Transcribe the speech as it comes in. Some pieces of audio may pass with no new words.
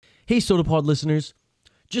Hey, SodaPod listeners.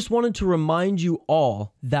 Just wanted to remind you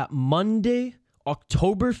all that Monday,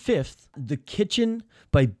 October 5th, The Kitchen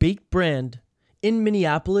by Baked Brand in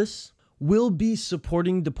Minneapolis will be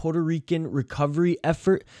supporting the Puerto Rican recovery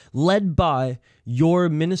effort led by your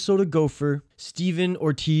Minnesota Gopher, Steven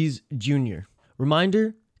Ortiz Jr.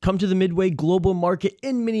 Reminder, come to the Midway Global Market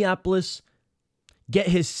in Minneapolis, get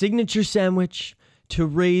his signature sandwich to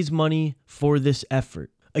raise money for this effort.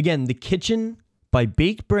 Again, The Kitchen by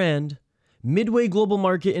Baked Brand, Midway Global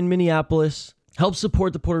Market in Minneapolis. Help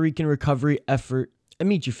support the Puerto Rican recovery effort and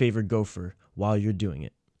meet your favorite gopher while you're doing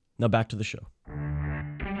it. Now back to the show.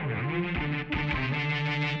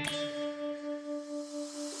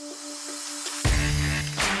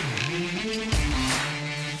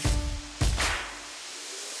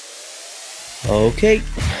 Okay,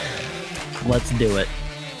 let's do it.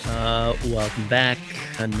 Welcome back.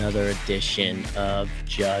 Another edition of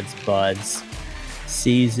Judd'z, Budz,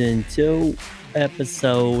 Season 2,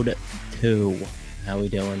 Episode 2. How we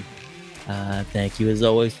doing? Thank you as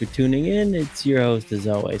always for tuning in. It's your host as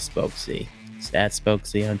always, Spokesy. It's at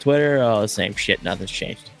Spokesy on Twitter. All the same shit. Nothing's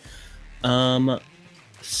changed.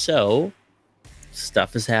 So,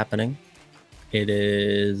 stuff is happening. It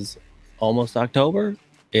is almost October.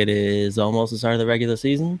 It is almost the start of the regular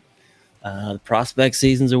season. The prospect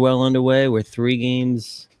seasons are well underway. We're 3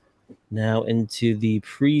 games now into the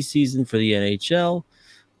preseason for the NHL.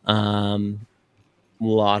 A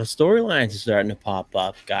lot of storylines are starting to pop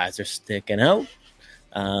up. Guys are sticking out.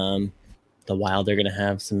 The Wild are going to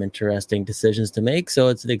have some interesting decisions to make, so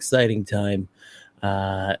it's an exciting time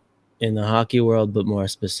in the hockey world, but more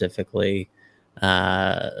specifically,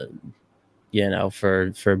 for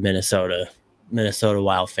Minnesota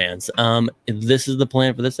Wild fans. This is the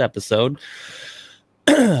plan for this episode.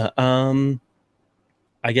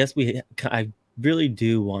 I guess I really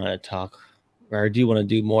do want to talk, or I do want to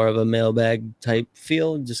do more of a mailbag type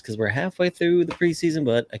feel, just because we're halfway through the preseason,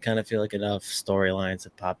 but I kind of feel like enough storylines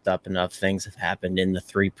have popped up, enough things have happened in the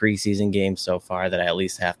 3 preseason games so far that I at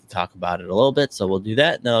least have to talk about it a little bit. So we'll do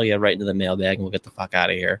that. Then I'll get right into the mailbag and we'll get the fuck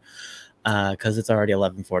out of here, because it's already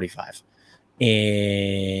 11:45.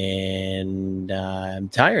 And I'm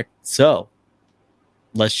tired, so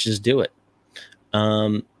let's just do it.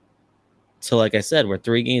 So like I said, we're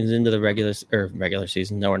 3 games into the regular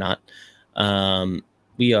season. No, we're not.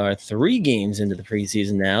 We are 3 games into the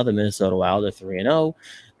preseason now. The Minnesota Wild are 3-0.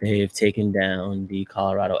 They've taken down the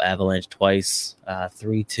Colorado Avalanche twice,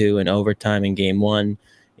 3-2 in overtime in Game 1.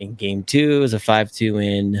 In Game 2, it was a 5-2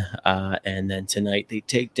 win, and then tonight they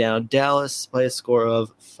take down Dallas by a score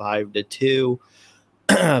of 5-2.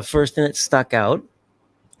 First thing that stuck out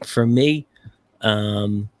for me,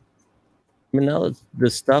 the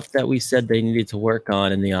stuff that we said they needed to work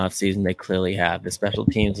on in the offseason, they clearly have. The special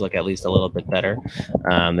teams look at least a little bit better.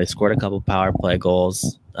 They scored a couple power play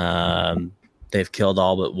goals. They've killed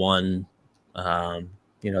all but one.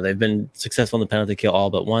 They've been successful in the penalty kill all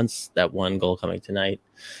but once. That one goal coming tonight.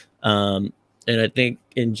 And I think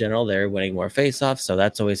in general, they're winning more faceoffs, so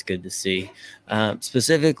that's always good to see.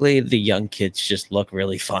 Specifically, the young kids just look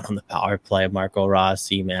really fun on the power play. Marco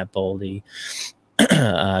Rossi, Matt Boldy.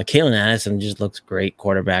 Kalen Addison just looks great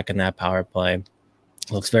quarterback in that power play.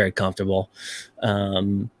 Looks very comfortable.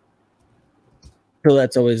 So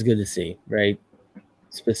that's always good to see, right?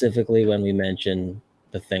 Specifically when we mention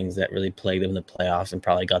the things that really plagued them in the playoffs and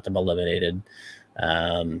probably got them eliminated.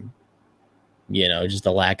 Just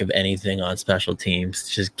the lack of anything on special teams,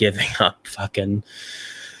 just giving up fucking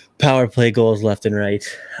power play goals left and right.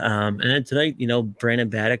 And then tonight, Brandon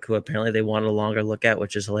Baddock, who apparently they wanted a longer look at,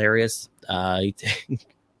 which is hilarious. He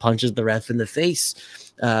punches the ref in the face,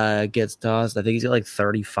 gets tossed. I think he's got like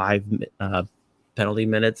 35 penalty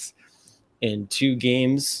minutes in 2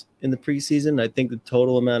 games in the preseason. I think the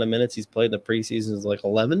total amount of minutes he's played in the preseason is like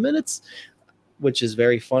 11 minutes. Which is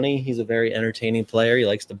very funny. He's a very entertaining player. He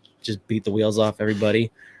likes to just beat the wheels off everybody.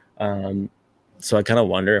 So I kind of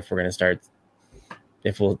wonder if we're going to start,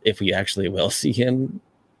 if we actually will see him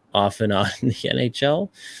off and on in the NHL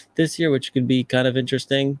this year, which could be kind of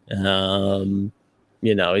interesting. He's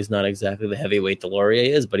not exactly the heavyweight Delorier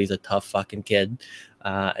is, but he's a tough fucking kid.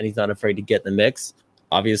 And he's not afraid to get in the mix.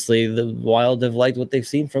 Obviously, the Wild have liked what they've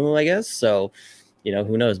seen from him, I guess. So,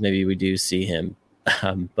 who knows? Maybe we do see him.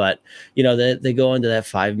 But they go into that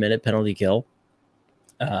 5-minute penalty kill,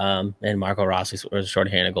 and Marco Rossi scores a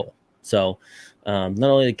shorthanded goal. So not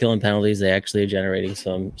only are they killing penalties, they actually are generating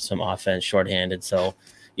some offense shorthanded. So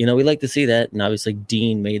we like to see that. And obviously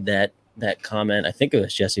Dean made that comment. I think it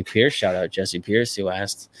was Jesse Pierce. Shout out Jesse Pierce, who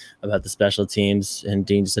asked about the special teams, and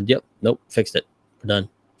Dean just said, "Yep, nope, fixed it. We're done,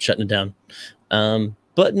 shutting it down."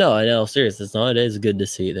 But no, I know, seriously, it is good to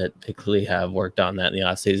see that they clearly have worked on that in the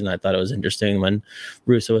offseason. I thought it was interesting when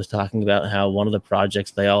Russo was talking about how one of the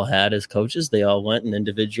projects they all had as coaches, they all went and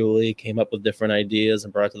individually came up with different ideas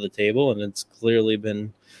and brought to the table, and it's clearly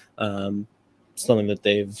been something that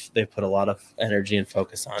they've put a lot of energy and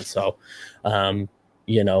focus on. So,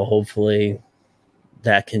 hopefully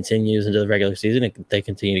that continues into the regular season and they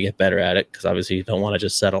continue to get better at it, because obviously you don't want to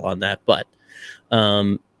just settle on that. But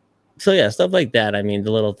so yeah, stuff like that. I mean,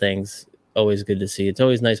 the little things, always good to see. It's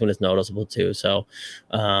always nice when it's noticeable too. So,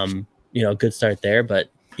 good start there. But,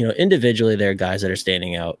 individually there are guys that are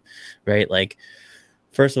standing out, right? Like,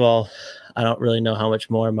 first of all, I don't really know how much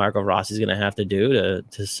more Marco Rossi's going to have to do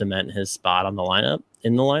to cement his spot in the lineup,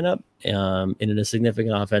 in a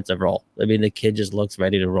significant offensive role. I mean, the kid just looks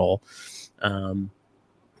ready to roll.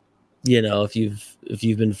 If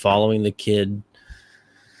you've been following the kid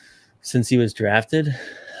since he was drafted,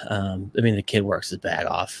 the kid works his bag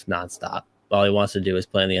off nonstop. All he wants to do is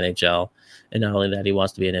play in the NHL. And not only that, he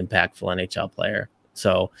wants to be an impactful NHL player.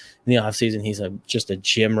 So in the offseason, he's just a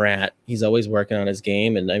gym rat. He's always working on his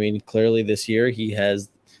game. And I mean, clearly this year he has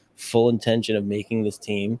full intention of making this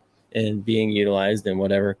team and being utilized in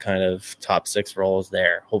whatever kind of top 6 roles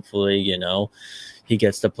there. Hopefully, he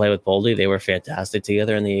gets to play with Boldy. They were fantastic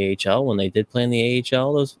together in the AHL when they did play in the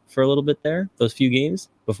AHL for a little bit there, those few games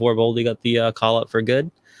before Boldy got the call up for good.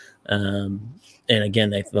 And again,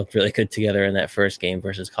 they looked really good together in that first game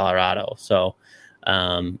versus Colorado. So,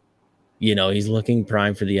 he's looking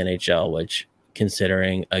prime for the NHL, which,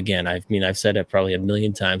 considering, again, I've said it probably a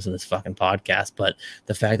million times in this fucking podcast, but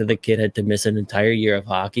the fact that the kid had to miss an entire year of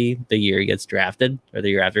hockey the year he gets drafted, or the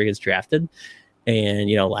year after he gets drafted, and,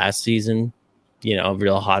 last season,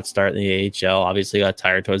 real hot start in the AHL, obviously got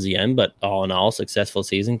tired towards the end, but all in all, successful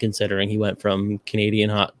season, considering he went from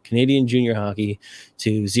Canadian junior hockey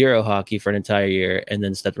to zero hockey for an entire year, and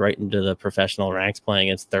then stepped right into the professional ranks playing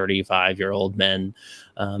against 35-year-old men,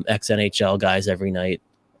 ex-NHL guys every night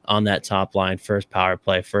on that top line, first power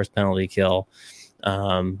play, first penalty kill.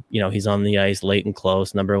 He's on the ice late and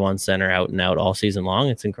close, number one center out and out all season long.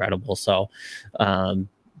 It's incredible. So,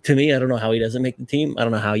 to me, I don't know how he doesn't make the team. I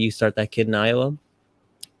don't know how you start that kid in Iowa,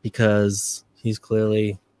 because he's just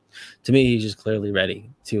clearly ready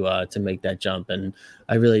to make that jump. And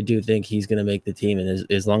I really do think he's going to make the team. And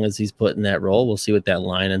as long as he's put in that role, we'll see what that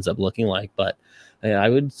line ends up looking like. But I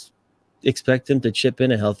would expect him to chip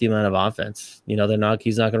in a healthy amount of offense.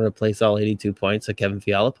 He's not going to replace all 82 points that Kevin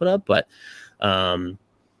Fiala put up, but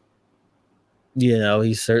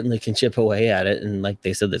he certainly can chip away at it. And like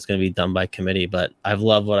they said, that's going to be done by committee. But I've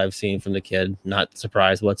loved what I've seen from the kid. Not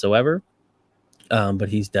surprised whatsoever. But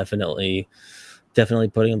he's definitely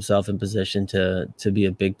putting himself in position to be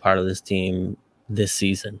a big part of this team this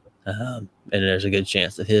season. And there's a good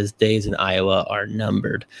chance that his days in Iowa are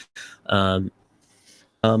numbered. But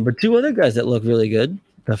two other guys that look really good.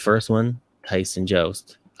 The first one, Tyson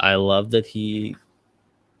Jost. I love that he's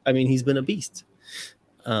been a beast.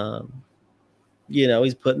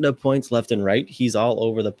 He's putting up points left and right. He's all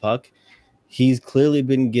over the puck. He's clearly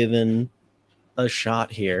been given a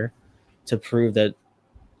shot here to prove that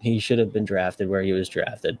he should have been drafted where he was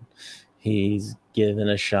drafted. He's given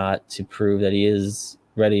a shot to prove that he is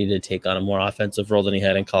ready to take on a more offensive role than he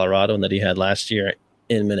had in Colorado and that he had last year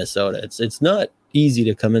in Minnesota. It's not easy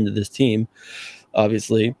to come into this team,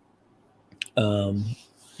 obviously.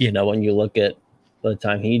 When you look at by the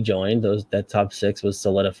time he joined, that top 6 was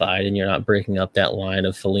solidified, and you're not breaking up that line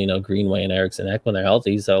of Foligno, Greenway, and Eriksson Ek when they're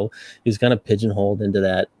healthy. So he's kind of pigeonholed into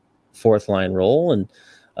that 4th line role. And,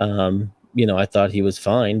 I thought he was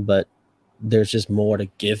fine, but there's just more to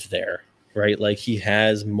give there, right? Like, he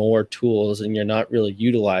has more tools, and you're not really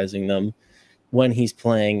utilizing them when he's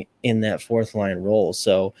playing in that 4th line role.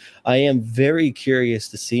 So I am very curious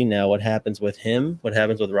to see now what happens with him, what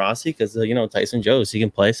happens with Rossi, because, Tyson Jost, he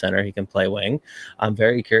can play center, he can play wing. I'm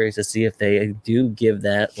very curious to see if they do give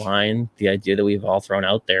that line the idea that we've all thrown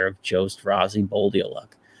out there of Jost, Rossi, Boldy a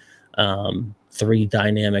look. 3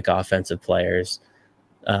 dynamic offensive players,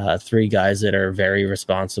 3 guys that are very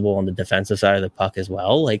responsible on the defensive side of the puck as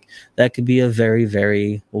well. Like, that could be a very,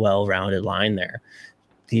 very well-rounded line there.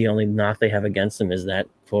 The only knock they have against them is that,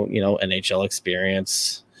 quote, NHL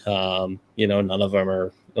experience. None of them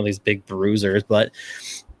are these big bruisers, but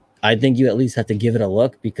I think you at least have to give it a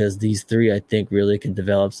look, because these 3, I think, really can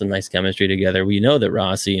develop some nice chemistry together. We know that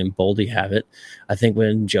Rossi and Boldy have it. I think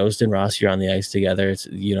when Jost and Rossi are on the ice together, it's,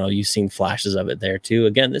 you've seen flashes of it there too.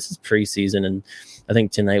 Again, this is preseason, and I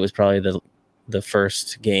think tonight was probably the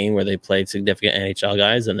first game where they played significant NHL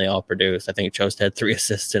guys, and they all produced. I think Chost had 3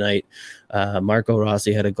 assists tonight. Marco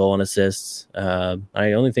Rossi had a goal and assists.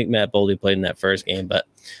 I only think Matt Boldy played in that first game, but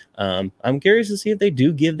I'm curious to see if they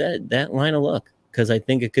do give that line a look, because I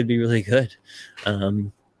think it could be really good.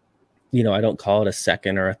 You know, I don't call it a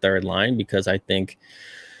second or a third line, because I think,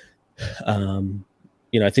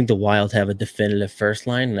 you know, I think the Wild have a definitive first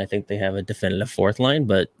line, and I think they have a definitive fourth line.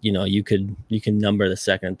 But you know, you can number the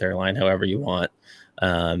second and third line however you want.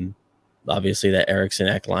 Obviously, that Eriksson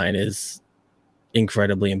Ek line is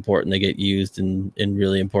incredibly important. They get used in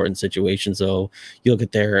really important situations. So you look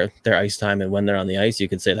at their ice time, and when they're on the ice, you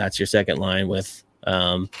could say that's your second line with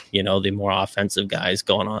you know, the more offensive guys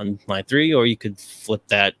going on line 3, or you could flip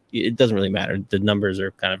that. It doesn't really matter. The numbers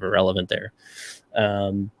are kind of irrelevant there.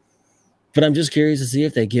 But I'm just curious to see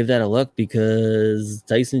if they give that a look, because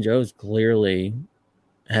Tyson Jones clearly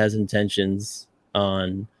has intentions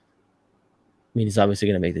on, I mean, he's obviously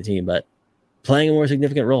going to make the team, but playing a more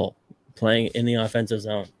significant role, playing in the offensive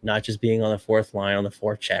zone, not just being on the fourth line, on the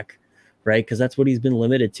forecheck, right? Because that's what he's been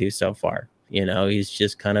limited to so far. You know, he's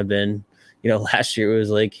just kind of been, you know, last year it was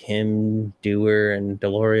like him, Dewar, and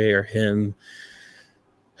Delorier, or him,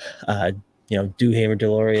 you know, Duhaime or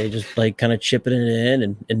Delorier, just like kind of chipping it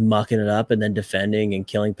in and mucking it up, and then defending and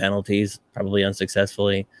killing penalties, probably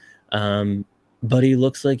unsuccessfully. But he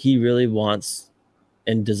looks like he really wants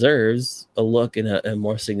and deserves a look in a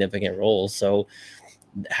more significant role. So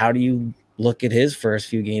how do you look at his first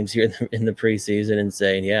few games here in the preseason and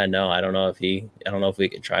say, yeah, no, I don't know if we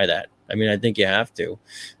could try that. I mean, I think you have to,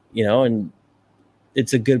 you know, and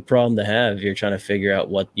it's a good problem to have. You're trying to figure out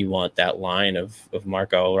what you want that line of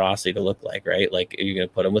Marco Rossi to look like, right? Like, are you going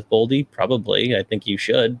to put him with Boldy? Probably. I think you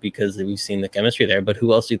should, because we've seen the chemistry there. But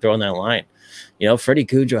who else do you throw on that line? You know, Freddie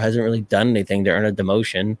Gaudreau hasn't really done anything to earn a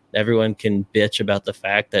demotion. Everyone can bitch about the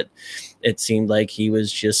fact that it seemed like he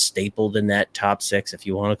was just stapled in that top 6, if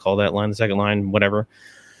you want to call that line the second line, whatever.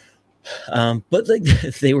 But like,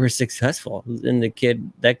 they were successful. And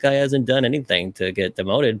that guy hasn't done anything to get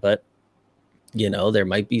demoted, but you know, there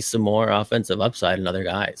might be some more offensive upside in other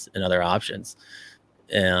guys and other options.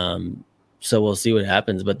 So we'll see what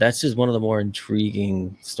happens. But that's just one of the more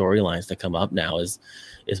intriguing storylines to come up now is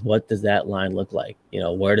what does that line look like? You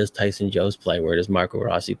know, where does Tyson Jones play? Where does Marco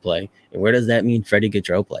Rossi play? And where does that mean Freddie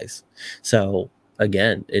Gaudreau plays? So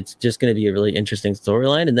again, it's just going to be a really interesting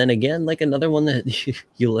storyline. And then again, like another one that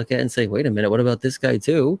you look at and say, wait a minute, what about this guy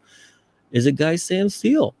too? Is a guy Sam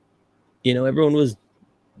Steele? You know, everyone was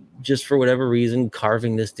just for whatever reason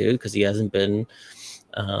carving this dude because he hasn't been,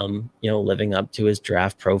 you know, living up to his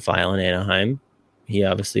draft profile in Anaheim. He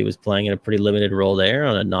obviously was playing in a pretty limited role there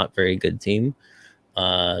on a not very good team.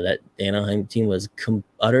 That Anaheim team was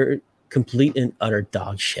complete and utter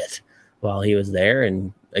dog shit while he was there.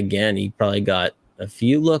 And again, he probably got a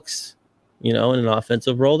few looks, you know, in an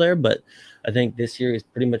offensive role there. But I think this year he's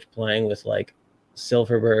pretty much playing with like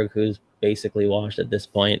Silfverberg, who's basically washed at this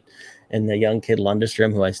point, and the young kid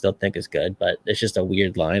Lundestrom, who I still think is good, but it's just a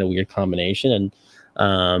weird line, a weird combination.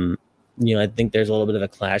 And, you know, I think there's a little bit of a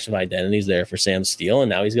clash of identities there for Sam Steele. And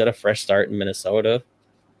now he's got a fresh start in Minnesota.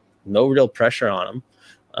 No real pressure on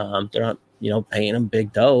him. They're not, you know, paying him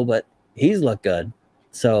big dough, but he's looked good.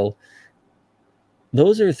 So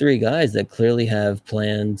those are 3 guys that clearly have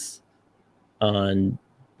plans on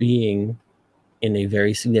being in a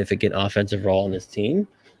very significant offensive role in this team.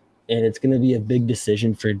 And it's going to be a big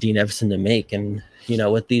decision for Dean Evason to make. And, you know,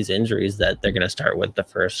 with these injuries that they're going to start with the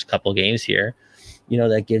first couple games here, you know,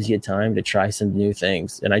 that gives you time to try some new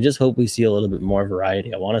things. And I just hope we see a little bit more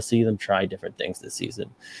variety. I want to see them try different things this season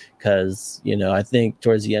because, you know, I think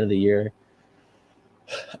towards the end of the year,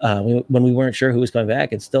 when we weren't sure who was coming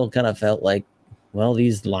back, it still kind of felt like, well,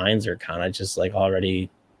 these lines are kind of just like already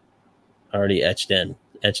etched in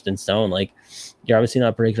stone. Like, you're obviously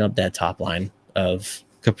not breaking up that top line of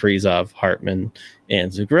Kaprizov, Hartman,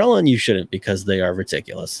 and Zuccarello, and you shouldn't because they are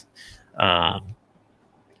ridiculous. And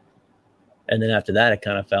then after that, it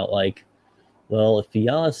kind of felt like, well, if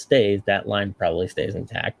Fiala stays, that line probably stays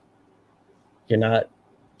intact. You're not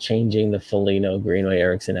changing the Foligno, Greenway,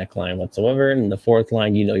 Eriksson, Ek line whatsoever. And the fourth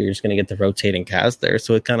line, you know, you're just going to get the rotating cast there.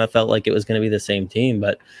 So it kind of felt like it was going to be the same team,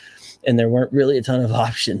 and there weren't really a ton of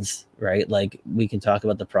options, right? Like, we can talk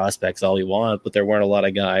about the prospects all we want, but there weren't a lot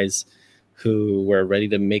of guys who were ready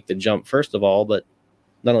to make the jump, first of all, but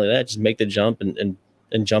not only that, just make the jump and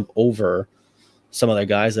jump over some other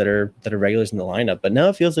guys that are regulars in the lineup. But now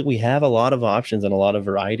it feels like we have a lot of options and a lot of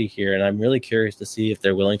variety here. And I'm really curious to see if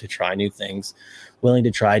they're willing to try new things, willing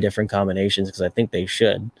to try different combinations, because I think they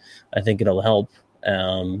should. I think it'll help.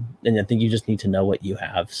 And I think you just need to know what you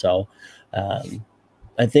have. So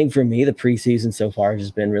I I think for me, the preseason so far has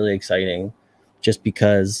just been really exciting just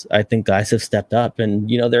because I think guys have stepped up.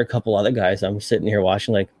 And, you know, there are a couple other guys I'm sitting here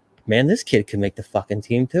watching like, man, this kid can make the fucking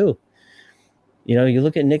team too. You know, you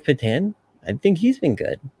look at Nick Patan, I think he's been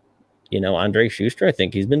good. You know, Andre Schuster, I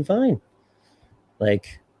think he's been fine.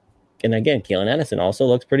 Like, and again, Keelan Addison also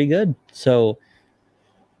looks pretty good. So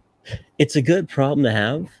it's a good problem to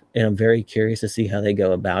have. And I'm very curious to see how they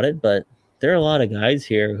go about it. But there are a lot of guys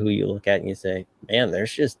here who you look at and you say, man,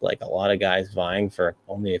 there's just like a lot of guys vying for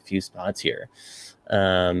only a few spots here.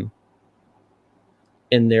 And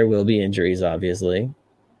there will be injuries, obviously.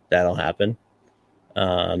 That'll happen.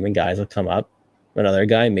 And guys will come up. Another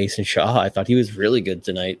guy, Mason Shaw, I thought he was really good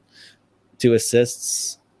tonight. 2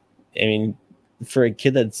 assists. I mean, for a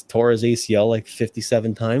kid that's tore his ACL like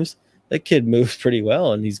 57 times, that kid moves pretty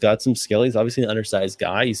well, and he's got some skill. He's obviously an undersized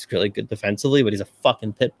guy. He's really good defensively, but he's a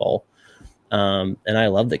fucking pit bull. And I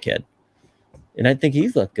love the kid. And I think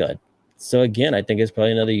he's looked good. So, again, I think it's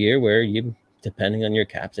probably another year where you, depending on your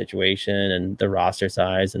cap situation and the roster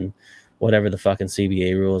size and whatever the fucking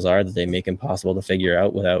CBA rules are that they make impossible to figure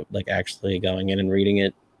out without, like, actually going in and reading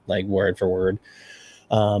it, like, word for word.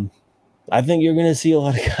 I think you're going to see a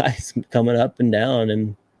lot of guys coming up and down,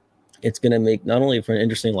 and it's going to make not only for an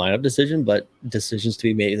interesting lineup decision, but decisions to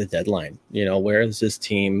be made at the deadline. You know, where is this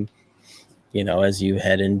team, you know, as you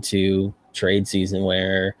head into trade season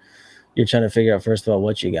where you're trying to figure out, first of all,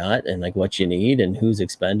 what you got and like what you need and who's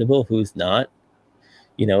expendable, who's not.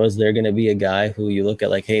 You know, is there going to be a guy who you look at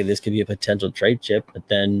like, hey, this could be a potential trade chip, but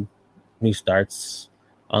then who starts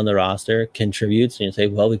on the roster, contributes, and you say,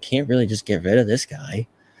 well, we can't really just get rid of this guy,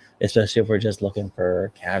 especially if we're just looking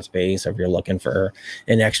for cap space or if you're looking for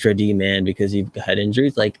an extra D-man because you've had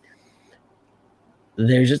injuries. Like,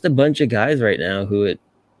 there's just a bunch of guys right now who it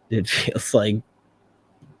feels like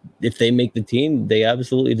if they make the team, they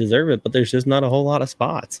absolutely deserve it, but there's just not a whole lot of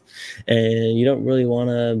spots. And you don't really want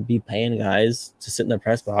to be paying guys to sit in the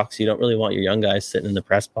press box. You don't really want your young guys sitting in the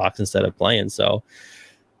press box instead of playing. So,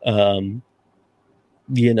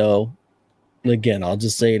 you know, again, I'll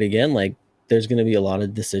just say it again, like, there's going to be a lot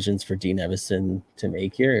of decisions for Dean Evison to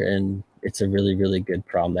make here, and it's a really, really good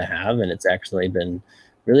problem to have. And it's actually been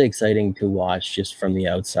really exciting to watch just from the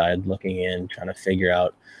outside looking in, trying to figure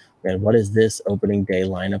out, man, what is this opening day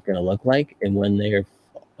lineup going to look like? And when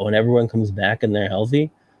everyone comes back and they're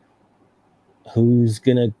healthy, who's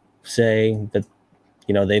going to say that,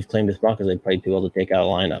 you know, they've claimed a spot because they played too well to take out a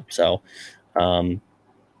lineup? So,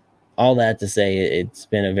 all that to say, it's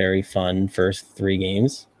been a very fun first 3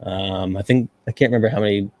 games. I can't remember how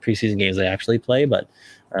many preseason games they actually play, but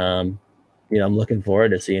you know, I'm looking forward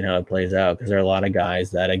to seeing how it plays out because there are a lot of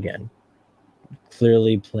guys that, again,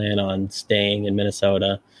 clearly plan on staying in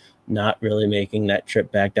Minnesota, not really making that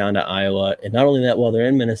trip back down to Iowa, and not only that, while they're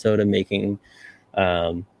in Minnesota, making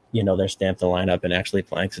you know, their stamp the lineup and actually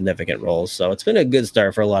playing significant roles. So it's been a good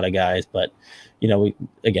start for a lot of guys, but you know,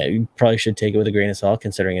 we probably should take it with a grain of salt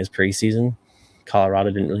considering his preseason.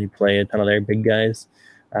 Colorado didn't really play a ton of their big guys.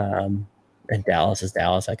 And Dallas is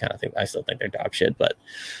Dallas. I still think they're dog shit, but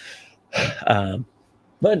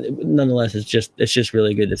nonetheless, it's just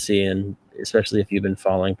really good to see. And especially if you've been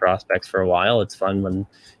following prospects for a while, it's fun when,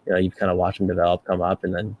 you know, you've kind of watched them develop, come up,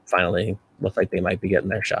 and then finally look like they might be getting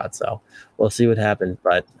their shot. So we'll see what happens.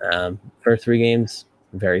 But first 3 games,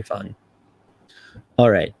 very fun. All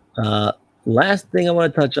right. Last thing I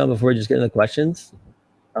want to touch on before we just get into the questions.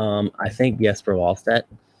 I think Jesper Wallstedt,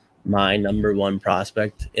 my number 1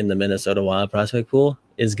 prospect in the Minnesota Wild prospect pool,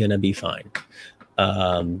 is going to be fine.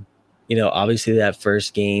 You know, obviously that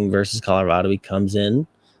first game versus Colorado, he comes in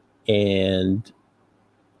and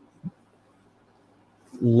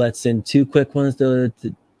lets in 2 quick ones to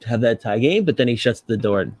have that tie game, but then he shuts the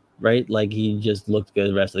door, right? Like, he just looked good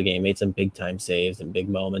the rest of the game, made some big time saves and big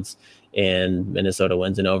moments, and Minnesota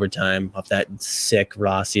wins in overtime off that sick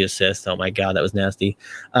Rossi assist. Oh my God, that was nasty.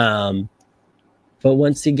 But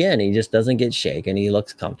once again, he just doesn't get shaken. He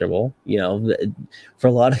looks comfortable. You know, for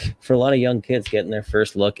a lot of young kids getting their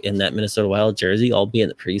first look in that Minnesota Wild jersey, albeit in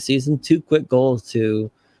the preseason, 2 quick goals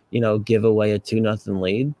to, you know, give away a 2-0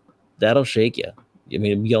 lead, that'll shake you. I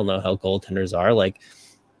mean, we all know how goaltenders are. Like,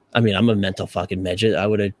 I mean, I'm a mental fucking midget. I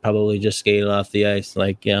would have probably just skated off the ice.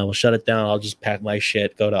 Like, yeah, we'll shut it down. I'll just pack my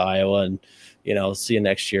shit, go to Iowa, and, you know, see you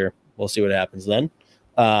next year. We'll see what happens then.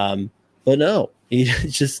 But no, he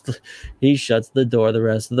shuts the door the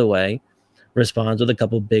rest of the way, responds with a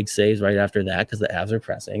couple big saves right after that because the Avs are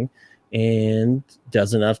pressing, and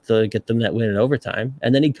does enough to get them that win in overtime.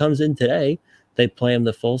 And then he comes in today. They play him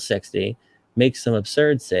the full 60, makes some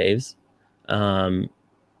absurd saves. And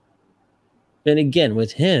again,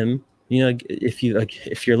 with him, you know, if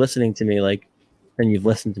you're listening to me, like, and you've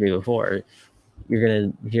listened to me before, you're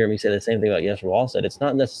going to hear me say the same thing about Jesper Wallstedt. It's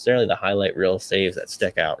not necessarily the highlight reel saves that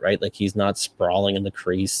stick out, right? Like, he's not sprawling in the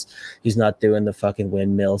crease. He's not doing the fucking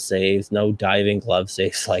windmill saves, no diving glove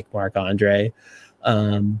saves like Marc-Andre.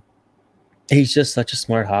 He's just such a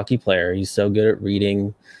smart hockey player. He's so good at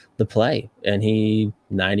reading the play, and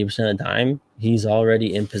 90% of the time, he's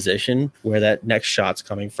already in position where that next shot's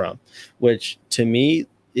coming from, which to me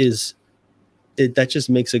that just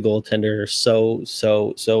makes a goaltender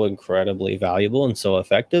so incredibly valuable and so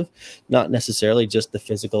effective. Not necessarily just the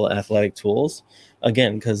physical athletic tools,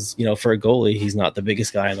 again, because for a goalie, he's not the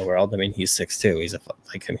biggest guy in the world. I mean, he's 6'2". He's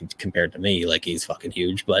compared to me, like, he's fucking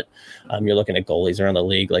huge. But you're looking at goalies around the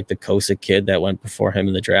league, like the Kosa kid that went before him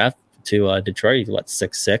in the draft to Detroit. He's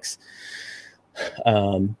 6'6".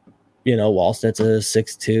 Wallstedt's a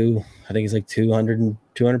 6'2". I think he's like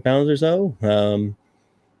 200 pounds or so.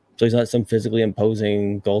 So he's not some physically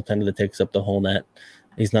imposing goaltender that takes up the whole net.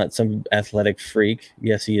 He's not some athletic freak.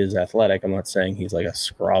 Yes, he is athletic. I'm not saying he's like a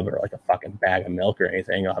scrub or like a fucking bag of milk or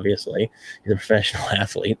anything. Obviously, he's a professional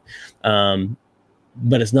athlete. But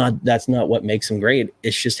that's not what makes him great.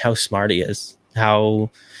 It's just how smart he is,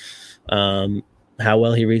 how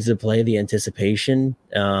well he reads the play, the anticipation.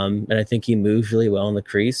 And I think he moves really well in the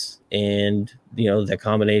crease. And, the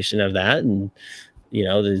combination of that and,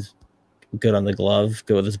 there's good on the glove,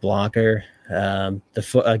 good with his blocker. The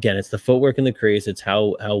foot, again, it's the footwork in the crease. It's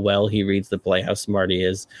how well he reads the play, how smart he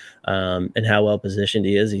is, and how well positioned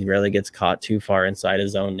he is. He rarely gets caught too far inside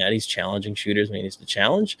his own net. He's challenging shooters when he needs to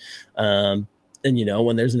challenge. And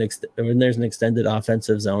when there's an extended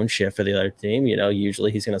offensive zone shift for the other team,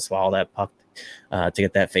 usually he's going to swallow that puck to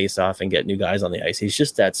get that face off and get new guys on the ice. He's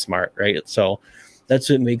just that smart, right? So that's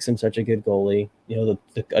what makes him such a good goalie.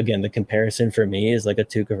 The comparison for me is like a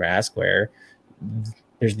Tuukka Rask, where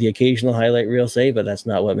there's the occasional highlight reel save, but that's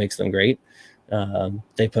not what makes them great.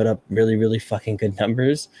 They put up really, really fucking good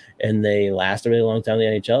numbers, and they last a really long time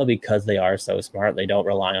in the NHL because they are so smart. They don't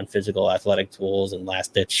rely on physical athletic tools and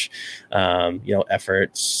last ditch,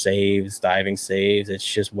 efforts, saves, diving saves. It's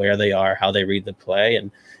just where they are, how they read the play,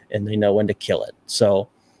 and they know when to kill it. So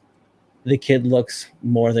the kid looks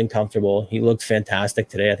more than comfortable. He looked fantastic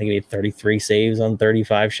today. I think he made 33 saves on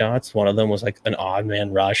 35 shots. One of them was like an odd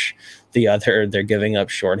man rush. The other, they're giving up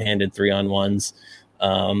shorthanded 3-on-1s.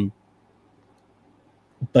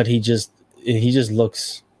 But he just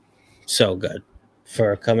looks so good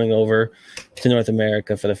for coming over to North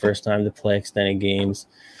America for the first time to play extended games.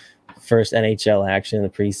 First NHL action in the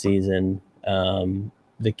preseason.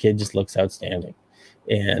 The kid just looks outstanding.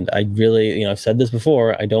 And I really, I've said this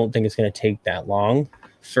before, I don't think it's going to take that long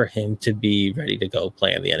for him to be ready to go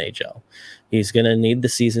play in the NHL. He's going to need the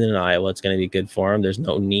season in Iowa. It's going to be good for him. There's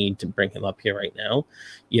no need to bring him up here right now.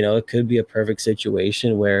 It could be a perfect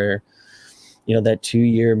situation where, that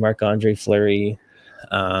 2-year Marc-Andre Fleury,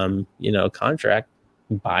 contract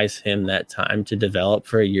buys him that time to develop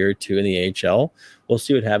for a year or two in the AHL. We'll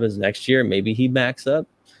see what happens next year. Maybe he backs up.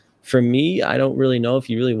 For me, I don't really know if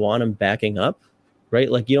you really want him backing up. Right?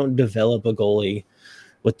 Like, you don't develop a goalie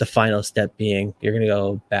with the final step being you're going to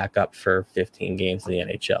go back up for 15 games in the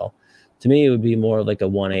NHL. To me, it would be more of like a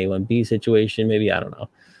 1A, 1B situation. Maybe, I don't know.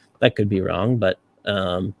 That could be wrong, but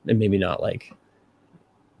and maybe not like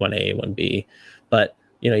 1A, 1B. But,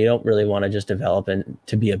 you don't really want to just develop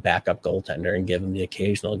to be a backup goaltender and give him the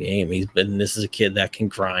occasional game. This is a kid that can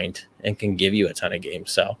grind and can give you a ton of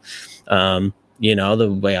games. So,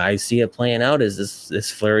 the way I see it playing out is this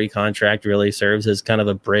Fleury contract really serves as kind of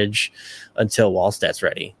a bridge until Wallstedt's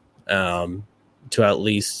ready to at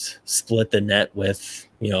least split the net with,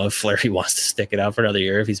 if Fleury wants to stick it out for another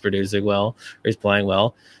year, if he's producing well or he's playing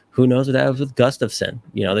well. Who knows what happens with Gustafsson?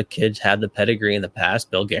 The kid's had the pedigree in the past.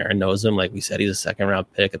 Bill Guerin knows him. Like we said, he's a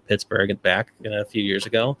second-round pick at Pittsburgh and back a few years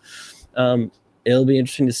ago. It'll be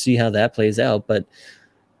interesting to see how that plays out. But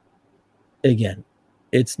again,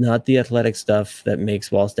 it's not the athletic stuff that makes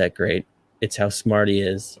Wallstedt great. It's how smart he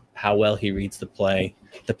is, how well he reads the play,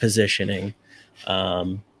 the positioning.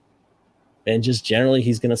 And just generally,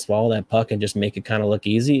 he's going to swallow that puck and just make it kind of look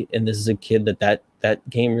easy. And this is a kid that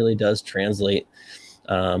game really does translate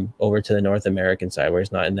over to the North American side where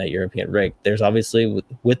he's not in that European rig. There's obviously,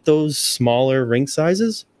 with those smaller rink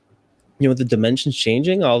sizes, with the dimensions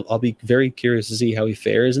changing, I'll be very curious to see how he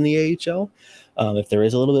fares in the AHL. If there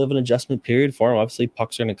is a little bit of an adjustment period for him, obviously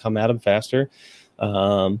pucks are going to come at him faster,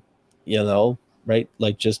 right?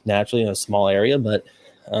 Like just naturally in a small area. But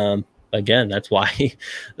again, that's why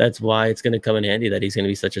it's going to come in handy that he's going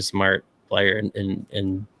to be such a smart player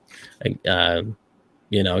and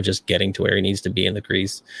just getting to where he needs to be in the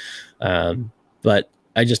crease. But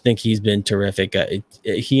I just think he's been terrific.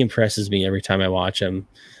 He impresses me every time I watch him.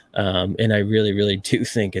 And I really, really do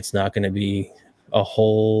think it's not going to be a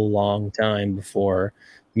whole long time before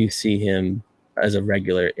you see him as a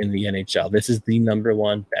regular in the NHL. This is the number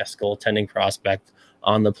one best goaltending prospect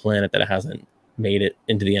on the planet that hasn't made it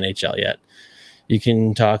into the NHL yet. You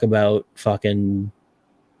can talk about fucking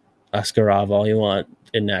Askarov all you want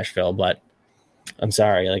in Nashville, but I'm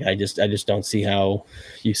sorry, like I just don't see how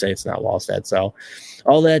you say it's not Wallstedt. So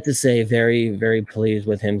all that to say, very, very pleased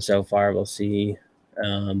with him so far. We'll see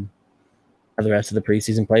how the rest of the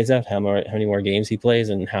preseason plays out, how many more games he plays,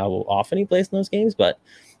 and how often he plays in those games. But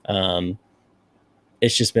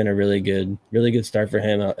it's just been a really good start for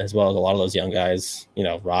him, as well as a lot of those young guys. You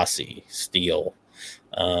know, Rossi, Steele,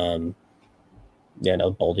 Boldy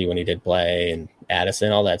when he did play, and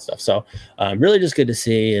Addison, all that stuff. So really just good to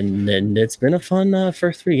see, and it's been a fun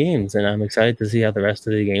first 3 games, and I'm excited to see how the rest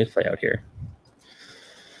of the games play out here.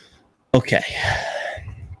 Okay.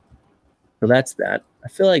 So that's that. I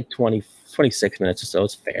feel like 26 minutes or so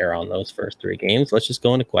is fair on those first 3 games. Let's just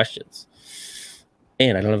go into questions.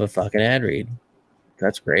 And I don't have a fucking ad read.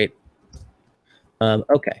 That's great.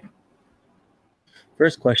 Okay.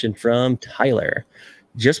 First question from Tyler.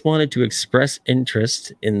 Just wanted to express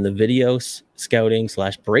interest in the video scouting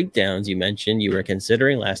 / breakdowns you mentioned you were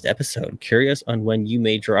considering last episode. Curious on when you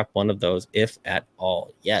may drop one of those, if at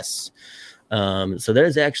all. Yes. So that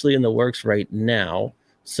is actually in the works right now.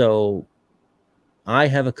 So I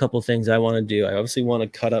have a couple things I want to do. I obviously want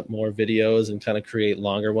to cut up more videos and kind of create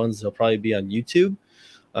longer ones. They'll probably be on YouTube.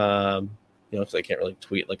 Because I can't really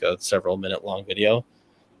tweet like a several minute long video.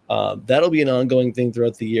 That'll be an ongoing thing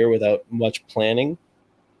throughout the year without much planning,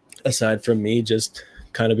 aside from me just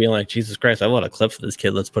kind of being like, Jesus Christ, I want a clip for this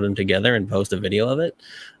kid. Let's put them together and post a video of it.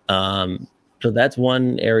 So that's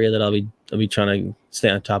one area that I'll be trying to stay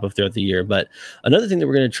on top of throughout the year. But another thing that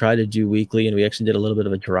we're going to try to do weekly, and we actually did a little bit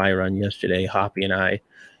of a dry run yesterday, Hoppy and I,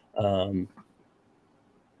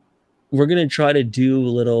 we're going to try to do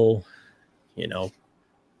little,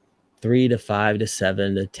 3 to 5 to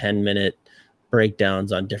 7 to 10 minute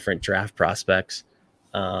breakdowns on different draft prospects,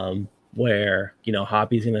 where,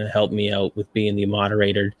 Hoppy's going to help me out with being the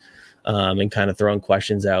moderator, and kind of throwing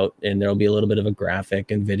questions out, and there'll be a little bit of a graphic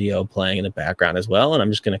and video playing in the background as well. And I'm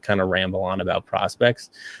just going to kind of ramble on about prospects.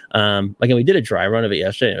 Again, we did a dry run of it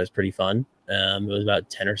yesterday, and it was pretty fun. It was about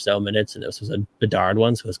 10 or so minutes, and this was a Bedard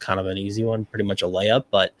one, so it was kind of an easy one, pretty much a layup.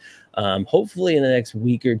 But hopefully in the next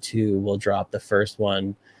week or 2, we'll drop the first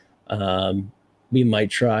one. We might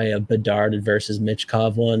try a Bedard versus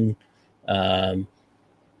Michkov one.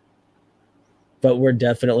 But we're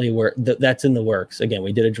definitely that's in the works. Again,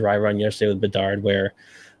 we did a dry run yesterday with Bedard where,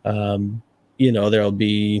 there'll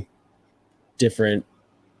be different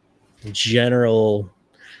general,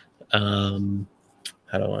 how do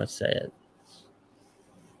I want to say it?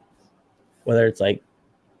 Whether it's like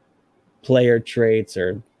player traits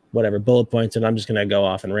or whatever, bullet points, and I'm just going to go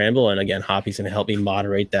off and ramble. And again, Hoppy's going to help me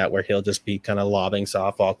moderate that, where he'll just be kind of lobbing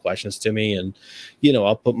softball questions to me. And,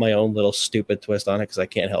 I'll put my own little stupid twist on it because I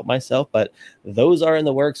can't help myself. But those are in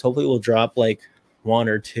the works. Hopefully we'll drop like 1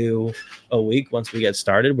 or 2 a week once we get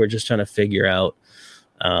started. We're just trying to figure out,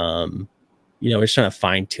 we're just trying to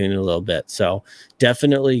fine tune it a little bit. So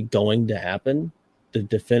definitely going to happen. The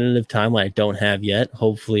definitive timeline I don't have yet.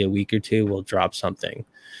 Hopefully a week or 2 we'll drop something.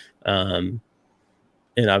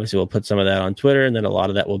 And obviously we'll put some of that on Twitter, and then a lot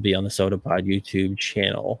of that will be on the SodaPod YouTube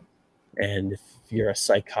channel. And if you're a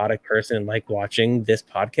psychotic person and like watching this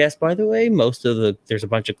podcast, by the way, there's a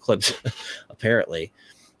bunch of clips apparently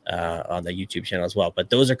on the YouTube channel as well. But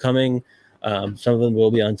those are coming. Some of them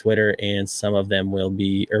will be on Twitter, and some of them will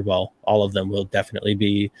be, all of them will definitely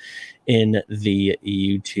be in the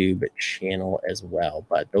YouTube channel as well.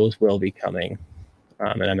 But those will be coming.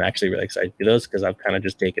 And I'm actually really excited to do those because I've kind of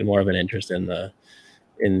just taken more of an interest in the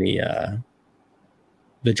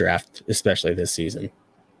draft, especially this season.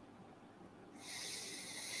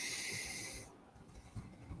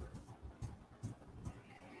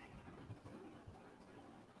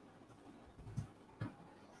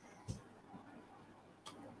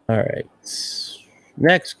 All right.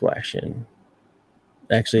 Next question.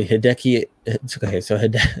 Actually, Hideki. Okay, so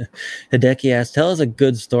Hideki asked, tell us a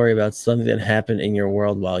good story about something that happened in your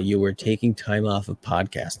world while you were taking time off of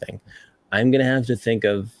podcasting. I'm going to have to think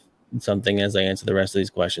of something as I answer the rest of these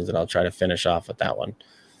questions, and I'll try to finish off with that one.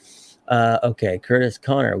 Okay, Curtis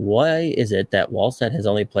Connor, why is it that Wallstedt has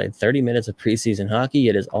only played 30 minutes of preseason hockey,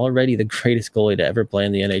 yet is already the greatest goalie to ever play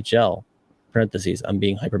in the NHL? Parentheses, I'm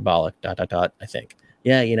being hyperbolic, ... I think.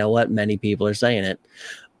 Yeah, you know what? Many people are saying it.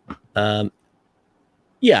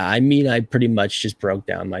 Yeah, I mean, I pretty much just broke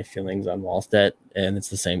down my feelings on Wallstedt, and it's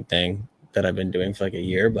the same thing that I've been doing for like a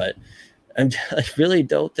year, but I really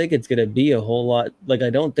don't think it's going to be a whole lot. Like, I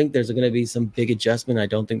don't think there's going to be some big adjustment. I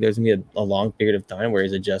don't think there's going to be a long period of time where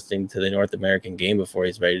he's adjusting to the North American game before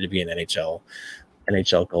he's ready to be an NHL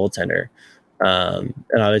goaltender. And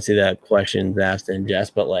obviously that question's asked in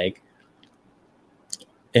jest, but like,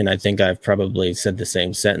 and I think I've probably said the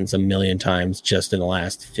same sentence a million times just in the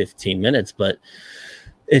last 15 minutes, but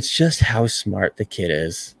it's just how smart the kid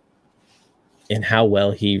is and how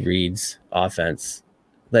well he reads offense.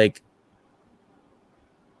 Like,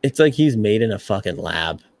 it's like he's made in a fucking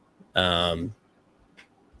lab.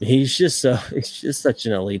 He's just such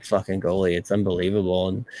an elite fucking goalie. It's unbelievable.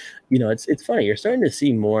 And it's funny. You're starting to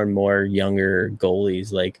see more and more younger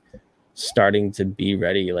goalies like starting to be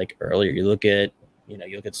ready like earlier. You look at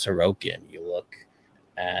Sorokin, you look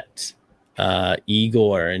at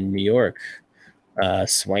Igor in New York,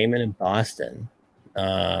 Swayman in Boston.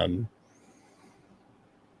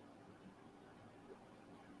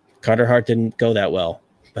 Carter Hart didn't go that well,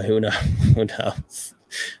 but who knows? Who knows?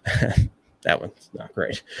 That one's not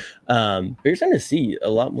great. But you're starting to see a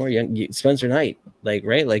lot more young Spencer Knight,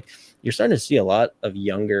 right? Like you're starting to see a lot of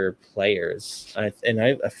younger players. I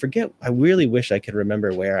forget. I really wish I could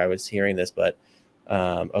remember where I was hearing this, but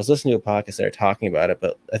I was listening to a podcast that are talking about it.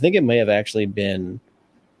 But I think it may have actually been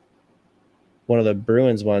one of the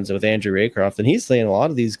Bruins ones with Andrew Raycroft, and he's saying a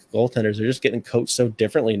lot of these goaltenders are just getting coached so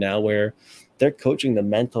differently now, where they're coaching the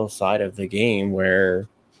mental side of the game, where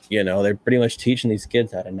they're pretty much teaching these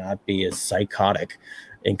kids how to not be as psychotic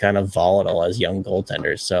and kind of volatile as young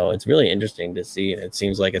goaltenders. So it's really interesting to see, and it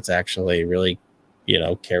seems like it's actually really,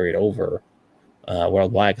 carried over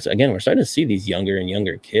worldwide. Because again, we're starting to see these younger and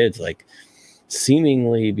younger kids like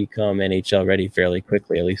seemingly become NHL ready fairly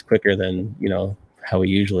quickly, at least quicker than how we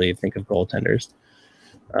usually think of goaltenders.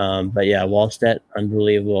 But yeah, Wallstedt,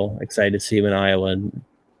 unbelievable. Excited to see him in Iowa.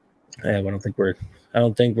 I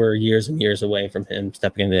don't think we're years and years away from him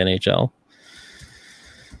stepping into the NHL.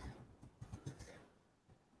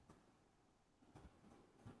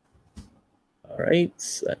 All right,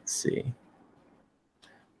 let's see.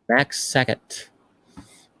 Max second.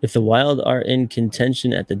 If the Wild are in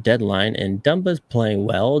contention at the deadline and Dumba's playing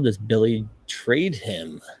well, does Billy trade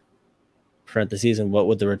him? Parentheses, and what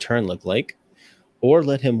would the return look like? Or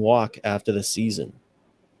let him walk after the season?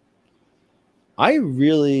 I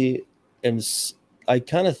really am. I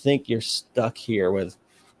kind of think you're stuck here with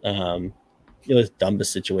this Dumba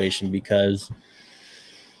situation, because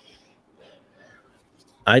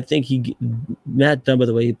I think Matt Dumba,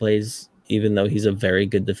 the way he plays, even though he's a very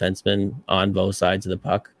good defenseman on both sides of the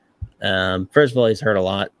puck, first of all, he's hurt a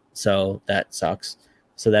lot, so that sucks.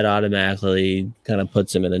 So that automatically kind of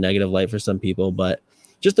puts him in a negative light for some people, but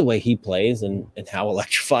just the way he plays and how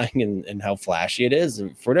electrifying and how flashy it is,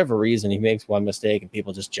 and for whatever reason, he makes one mistake and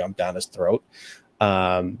people just jump down his throat.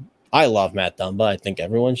 I love Matt Dumba. I think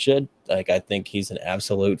everyone should. I think he's an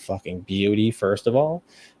absolute fucking beauty, first of all.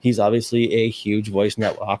 He's obviously a huge voice in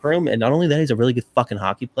that locker room, and not only that, he's a really good fucking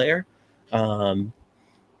hockey player.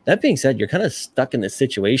 That being said, you're kind of stuck in this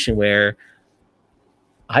situation where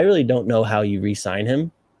I really don't know how you re-sign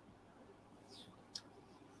him.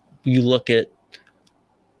 You look at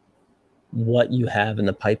what you have in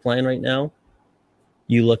the pipeline right now.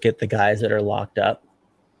 You look at the guys that are locked up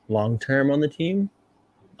long-term on the team,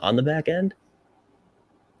 on the back end,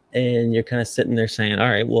 and you're kind of sitting there saying, all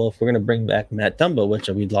right, well, if we're going to bring back Matt Dumba, which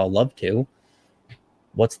we'd all love to,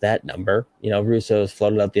 what's that number? Russo has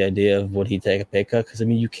floated out the idea of would he take a pay cut? Because,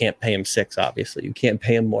 you can't pay him $6 million, obviously. You can't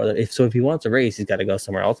pay him more than if he wants a raise, he's got to go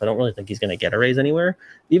somewhere else. I don't really think he's going to get a raise anywhere,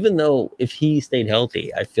 even though if he stayed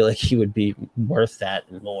healthy, I feel like he would be worth that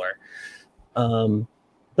and more.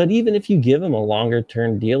 But even if you give him a longer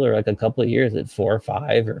term deal or like a couple of years at 4 or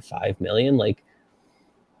 5 or $5 million, like,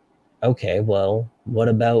 okay, well, what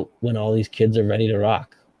about when all these kids are ready to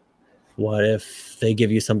rock? What if they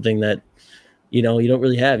give you something that you don't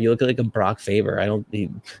really have? You look at like a Brock Faber.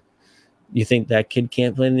 You think that kid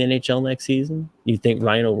can't play in the NHL next season? You think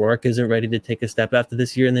Ryan O'Rourke isn't ready to take a step after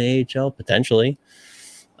this year in the AHL? Potentially.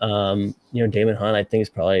 Daemon Hunt, I think, is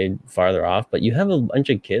probably farther off, but you have a bunch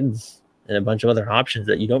of kids and a bunch of other options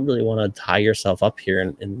that you don't really want to tie yourself up here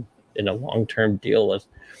in a long-term deal with,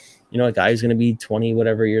 a guy who's going to be 20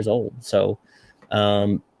 whatever years old. So it's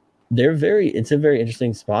a very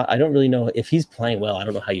interesting spot. I don't really know if he's playing well. I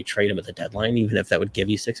don't know how you trade him at the deadline, even if that would give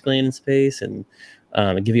you $6 million in space and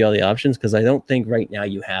give you all the options. Because I don't think right now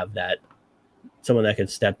you have that someone that could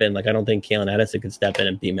step in. Like, I don't think Kalen Addison could step in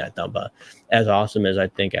and be Matt Dumba. As awesome as I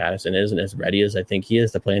think Addison is, and as ready as I think he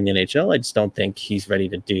is to play in the NHL, I just don't think he's ready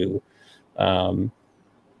to do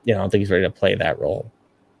I don't think he's ready to play that role.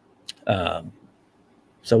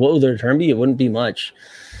 So what would the return be? It wouldn't be much.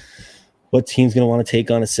 What team's going to want to take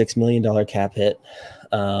on a $6 million cap hit?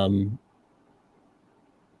 And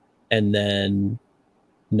then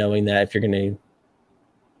knowing that if you're going to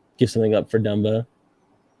give something up for Dumba,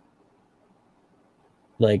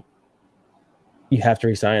 like, you have to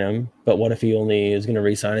re-sign him. But what if he only is going to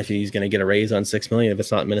re-sign if he's going to get a raise on $6 million if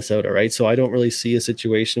it's not Minnesota, right? So I don't really see a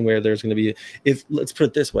situation where there's going to be, let's put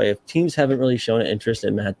it this way, if teams haven't really shown an interest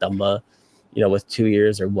in Matt Dumba, with 2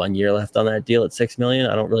 years or 1 year left on that deal at $6 million,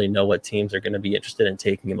 I don't really know what teams are going to be interested in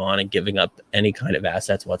taking him on and giving up any kind of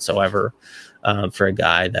assets whatsoever for a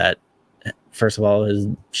guy that, first of all, has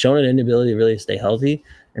shown an inability to really stay healthy.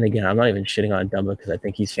 And again, I'm not even shitting on Dumba because I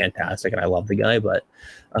think he's fantastic and I love the guy, but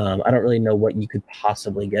I don't really know what you could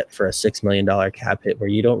possibly get for a $6 million cap hit where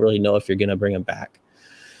you don't really know if you're going to bring him back.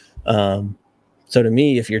 So to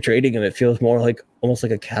me, if you're trading him, it feels more like almost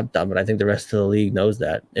like a cap dump, but I think the rest of the league knows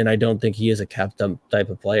that. And I don't think he is a cap dump type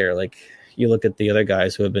of player. Like, you look at the other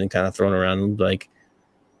guys who have been kind of thrown around, like,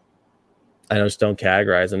 I just don't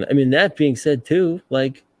categorize them. I mean, that being said too,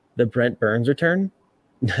 like the Brent Burns return,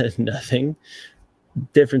 nothing.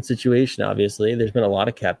 Different situation, obviously. There's been a lot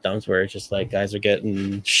of cap dumps where it's just like guys are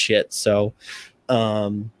getting shit. So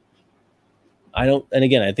I don't, and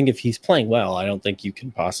again, I think if he's playing well, I don't think you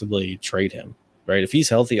can possibly trade him, right? If he's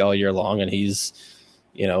healthy all year long and he's,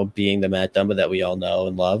 being the Matt Dumba that we all know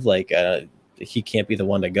and love, like he can't be the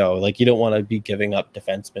one to go. Like, you don't want to be giving up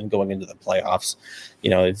defensemen going into the playoffs.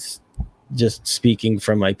 It's just speaking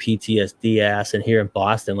from my PTSD ass, and here in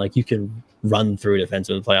Boston, like, you can run through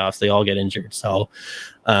defensemen in the playoffs. They all get injured. So,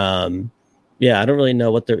 I don't really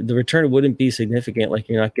know what the return wouldn't be significant. Like,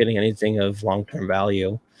 you're not getting anything of long-term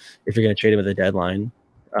value if you're going to trade him at the deadline,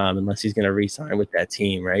 unless he's going to re-sign with that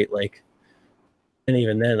team, right? Like, and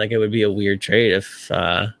even then, like, it would be a weird trade if,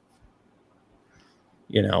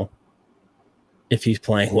 if he's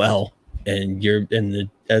playing well and you're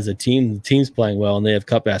as a team, the team's playing well and they have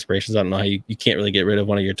cup aspirations. I don't know how you can't really get rid of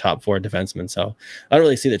one of your top 4 defensemen. So I don't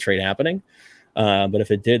really see the trade happening. But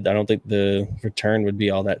if it did, I don't think the return would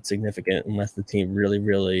be all that significant unless the team really,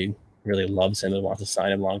 really, really loves him and wants to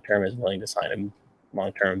sign him long-term, is willing to sign him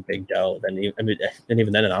long-term, big dough. Then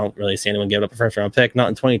even then, I don't really see anyone giving up a first-round pick, not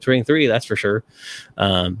in 2023, that's for sure.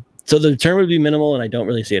 So the return would be minimal, and I don't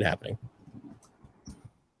really see it happening.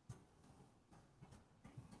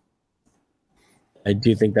 I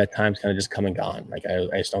do think that time's kind of just come and gone. Like,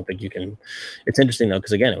 I just don't think you can. It's interesting though,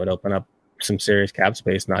 because again, it would open up some serious cap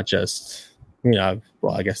space, not just,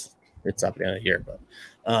 well, I guess it's up at the end of the year, but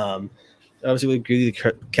obviously we give you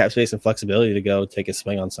the cap space and flexibility to go take a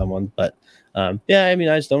swing on someone. But I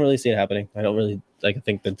just don't really see it happening. I don't really I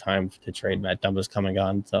think the time to trade Matt Dumba is come and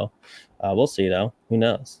gone. So we'll see though. Who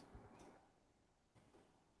knows?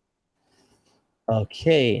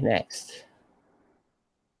 Okay, next.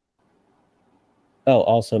 Oh,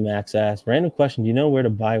 also Max asked, random question, do you know where to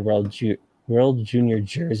buy World Junior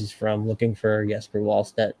jerseys from? Looking for Jesper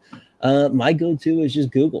Wallstedt. My go-to is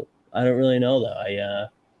just Google. I don't really know though.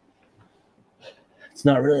 It's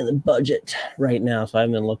not really in the budget right now, so I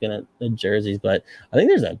haven't been looking at the jerseys, but I think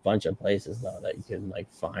there's a bunch of places though that you can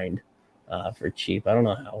like find for cheap. I don't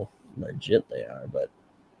know how legit they are, but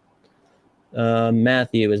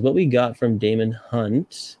Matthew, is what we got from Daemon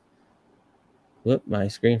Hunt. Whoop, my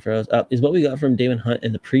screen froze. Is what we got from Daemon Hunt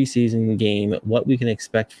in the preseason game what we can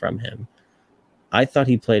expect from him? I thought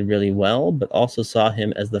he played really well, but also saw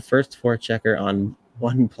him as the first forechecker on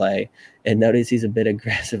one play and noticed he's a bit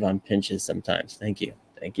aggressive on pinches sometimes. Thank you.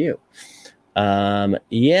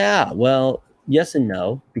 Well, yes and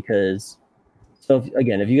no, because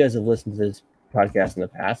if you guys have listened to this podcast in the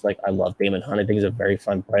past, like, I love Daemon Hunt. I think he's a very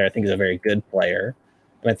fun player. I think he's a very good player.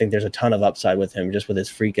 And I think there's a ton of upside with him, just with his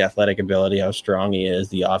freak athletic ability, how strong he is,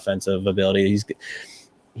 the offensive ability.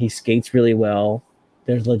 He skates really well.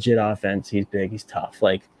 There's legit offense. He's big. He's tough.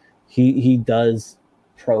 Like, he does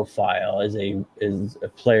profile as a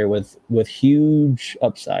player with huge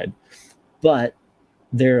upside. But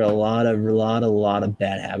there are a lot of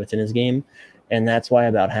bad habits in his game, and that's why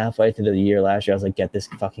about halfway through the year last year, I was like, get this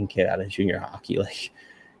fucking kid out of junior hockey. Like,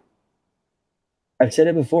 I've said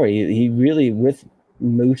it before. He really, with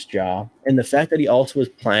Moose Jaw, and the fact that he also was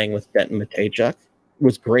playing with Denton Matejchuk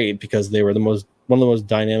was great, because they were one of the most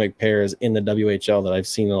dynamic pairs in the WHL that I've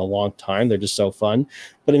seen in a long time. They're just so fun.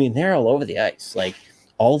 But I mean, they're all over the ice. Like,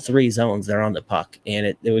 all 3 zones, they're on the puck, and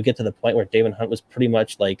it would get to the point where Daemon Hunt was pretty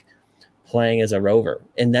much like playing as a rover,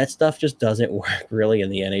 and that stuff just doesn't work really in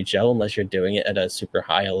the NHL unless you're doing it at a super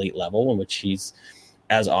high elite level, in which he's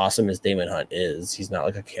as awesome as Daemon Hunt is. He's not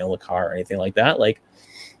like a Cale Makar or anything like that. Like,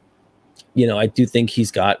 I do think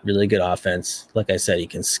he's got really good offense. Like I said, he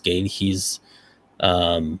can skate.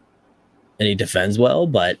 And he defends well,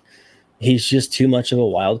 but he's just too much of a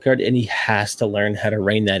wild card, and he has to learn how to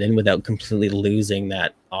rein that in without completely losing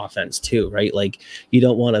that offense too, right? Like, you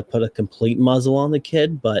don't want to put a complete muzzle on the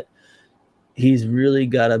kid, but he's really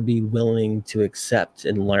got to be willing to accept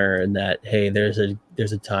and learn that, hey, there's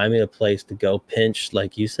a time and a place to go pinch,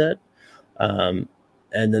 like you said. And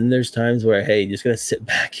then there's times where, hey, you're just going to sit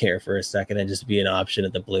back here for a second and just be an option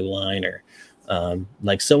at the blue line, or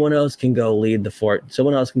like someone else can go lead the fort.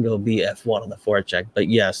 Someone else can go be F1 on the forecheck. But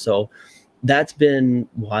yeah, so that's been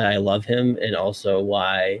why I love him, and also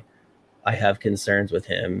why I have concerns with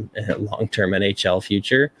him in a long-term NHL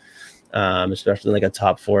future, especially like a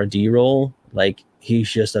top 4D role. Like,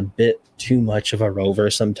 he's just a bit too much of a rover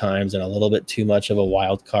sometimes, and a little bit too much of a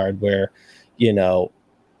wild card where,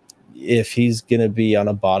 if he's going to be on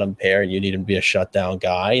a bottom pair and you need him to be a shutdown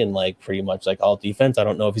guy and like pretty much like all defense, I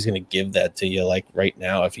don't know if he's going to give that to you like right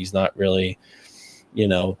now, if he's not really,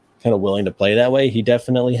 kind of willing to play that way. He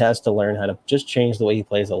definitely has to learn how to just change the way he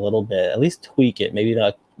plays a little bit, at least tweak it.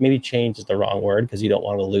 Maybe change is the wrong word, because you don't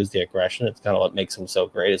want to lose the aggression. It's kind of what makes him so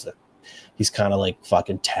great, is that he's kind of like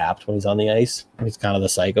fucking tapped when he's on the ice. He's kind of the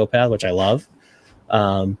psychopath, which I love.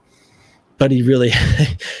 But he really,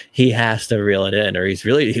 he has to reel it in, or he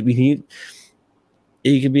could be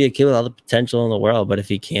a kid with all the potential in the world, but if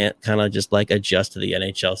he can't kind of just like adjust to the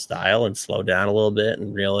NHL style and slow down a little bit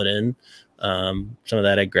and reel it in, some of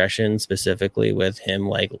that aggression, specifically with him,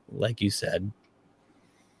 like you said,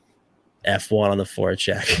 F1 on the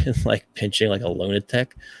forecheck and like pinching like a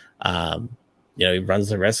lunatic, he runs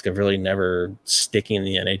the risk of really never sticking in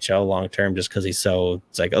the NHL long term, just because it's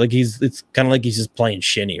kind of like he's just playing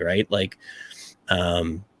shinny, right? Like,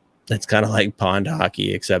 it's kind of like pond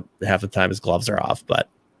hockey, except half the time his gloves are off. But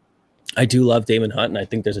I do love Daemon Hunt, and I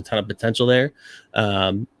think there's a ton of potential there.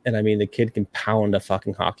 And I mean, the kid can pound a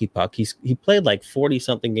fucking hockey puck. He played like 40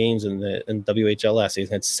 something games in WHL last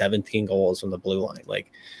season, had 17 goals from the blue line,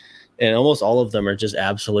 like, and almost all of them are just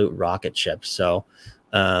absolute rocket ships. So,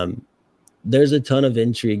 there's a ton of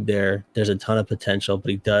intrigue there. There's a ton of potential, but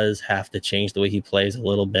he does have to change the way he plays a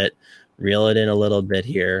little bit, reel it in a little bit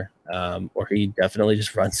here, or he definitely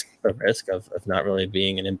just runs the risk of not really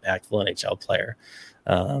being an impactful NHL player,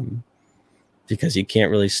 because you can't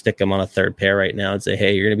really stick him on a third pair right now and say,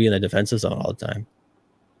 hey, you're going to be in the defensive zone all the time.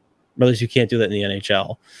 Or at least you can't do that in the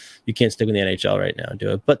NHL. You can't stick in the NHL right now and do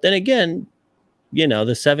it. But then again,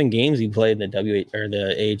 the 7 games he played in the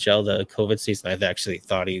AHL, the COVID season, I've actually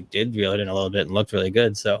thought he did reel it in a little bit and looked really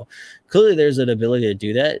good. So clearly there's an ability to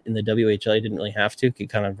do that. In the WHL, he didn't really have to. He could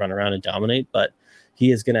kind of run around and dominate, but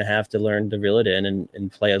he is going to have to learn to reel it in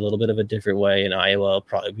and play a little bit of a different way in Iowa. It'll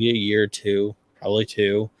probably be a year or two, probably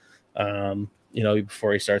 2,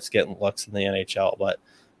 before he starts getting looks in the NHL. But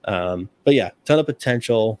yeah, ton of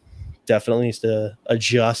potential. Definitely needs to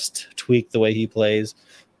adjust, tweak the way he plays,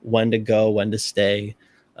 when to go, when to stay.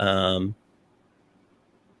 Let him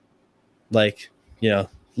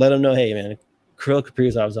know, hey, man, Kirill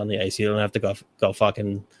Kaprizov's on the ice. You don't have to go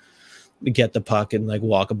fucking get the puck and like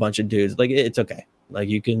walk a bunch of dudes. Like, it's okay. Like,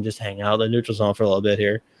 you can just hang out in the neutral zone for a little bit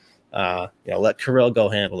here. Let Kirill go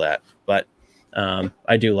handle that. But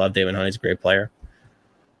I do love Daemon Hunt. He's a great player.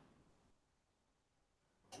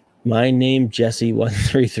 My name,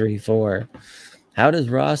 Jesse1334. How does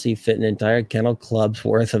Rossi fit an entire kennel club's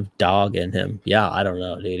worth of dog in him? Yeah, I don't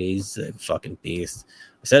know, dude. He's a fucking beast.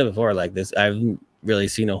 I said it before, like this. I haven't really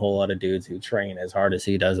seen a whole lot of dudes who train as hard as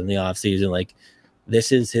he does in the off season. Like,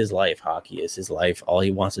 this is his life. Hockey is his life. All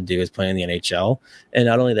he wants to do is play in the NHL. And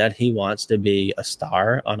not only that, he wants to be a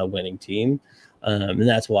star on a winning team. And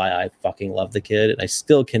that's why I fucking love the kid. And I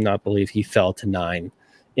still cannot believe he fell to 9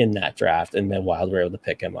 in that draft, and then Wild were able to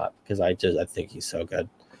pick him up, because I think he's so good.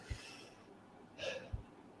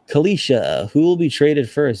 Kalisha, who will be traded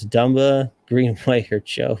first, Dumba, Greenway, or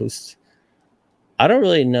Jost? I don't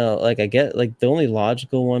really know. Like, I get, like, the only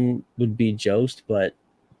logical one would be Jost, but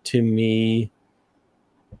to me,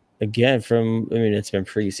 again, it's been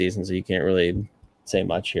preseason, so you can't really say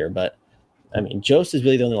much here, but I mean, Jost is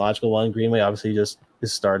really the only logical one. Greenway obviously just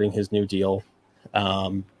is starting his new deal,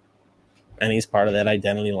 and he's part of that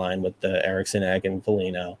identity line with the Eriksson, Egg, and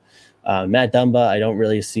Foligno. Matt Dumba, I don't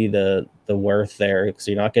really see the worth there, because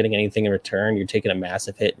you're not getting anything in return. You're taking a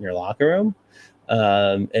massive hit in your locker room,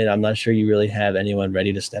 and I'm not sure you really have anyone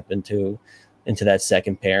ready to step into that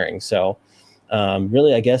second pairing. So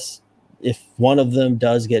really, I guess if one of them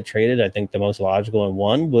does get traded, I think the most logical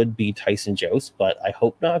one would be Tyson Jost, but I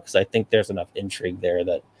hope not, because I think there's enough intrigue there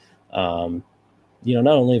that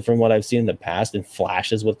not only from what I've seen in the past in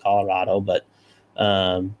flashes with Colorado, but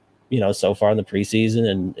so far in the preseason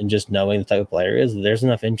and just knowing the type of player he is, there's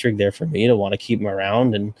enough intrigue there for me to want to keep him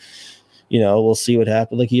around. And, we'll see what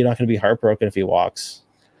happens. Like, you're not going to be heartbroken if he walks,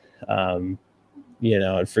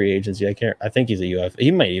 at free agency. I think he's a UFA.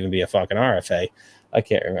 He might even be a fucking RFA. I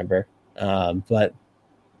can't remember. But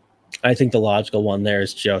I think the logical one there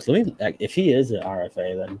is just, if he is an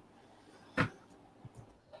RFA, then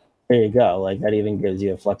there you go. Like, that even gives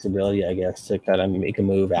you a flexibility, I guess, to kind of make a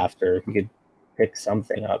move after you could pick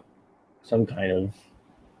something up, some kind of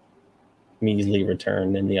measly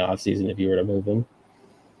return in the offseason if you were to move him.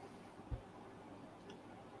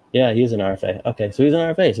 Yeah, he's an RFA. Okay, so he's an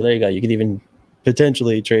RFA. So there you go. You could even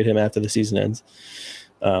potentially trade him after the season ends.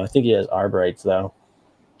 I think he has arb rights, though.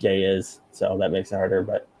 Yeah, he is. So that makes it harder.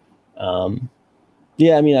 But, I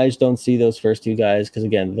just don't see those first two guys because,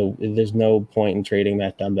 again, there's no point in trading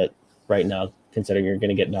Matt Dumba right now, considering you're going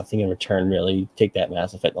to get nothing in return, really. Take that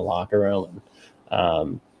massive hit in the locker room.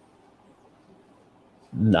 And,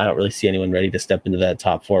 I don't really see anyone ready to step into that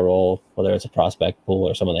top 4 role, whether it's a prospect pool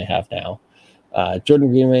or someone they have now. Jordan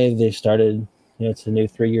Greenway, they started, it's a new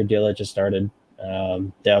 3-year deal that just started.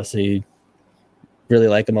 They obviously really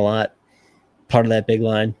like him a lot. Part of that big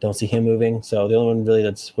line, don't see him moving. So the only one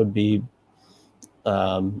really would be,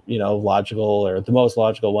 logical, or the most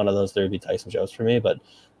logical one of those three would be Tyson Jost for me. But,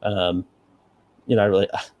 I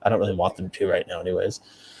don't really want them to right now anyways.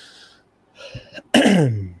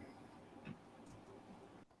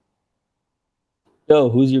 So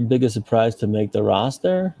who's your biggest surprise to make the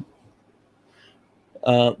roster?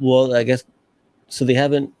 Well, I guess, so they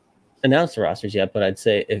haven't announced the rosters yet, but I'd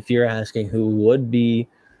say if you're asking who would be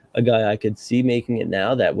a guy I could see making it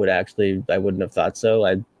now, I wouldn't have thought so.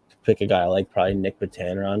 I'd pick a guy like probably Nick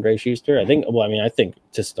Patan or Andre Schuster. I think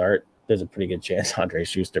to start, there's a pretty good chance Andre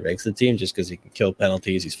Schuster makes the team just because he can kill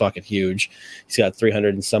penalties. He's fucking huge. He's got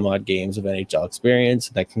 300 and some odd games of NHL experience.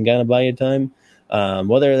 That can kind of buy you time.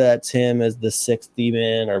 Whether that's him as the 6th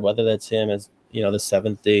D-man or whether that's him as, the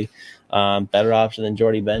 7th D, better option than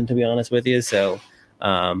Jordy Ben, to be honest with you. So,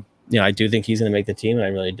 I do think he's going to make the team, and I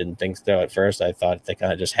really didn't think so at first. I thought they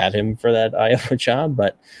kind of just had him for that Iowa job,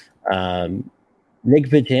 but Nick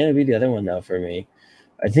Patan would be the other one, though, for me.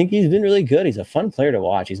 I think he's been really good. He's a fun player to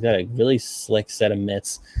watch. He's got a really slick set of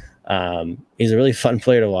mitts. He's a really fun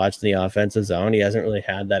player to watch in the offensive zone. He hasn't really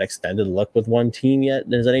had that extended look with one team yet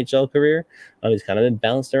in his NHL career. He's kind of been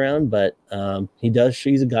bounced around, but he's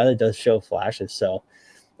a guy that does show flashes. So,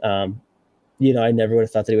 I never would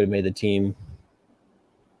have thought that he would have made the team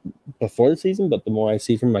before the season, but the more I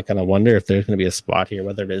see from him, I kind of wonder if there's going to be a spot here,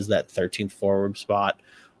 whether it is that 13th forward spot.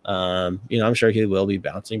 I'm sure he will be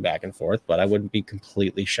bouncing back and forth, but I wouldn't be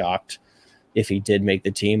completely shocked if he did make the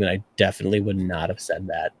team, and I definitely would not have said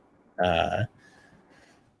that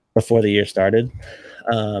before the year started.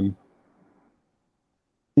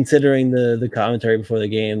 Considering the commentary before the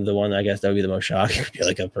game, the one I guess that would be the most shocking would be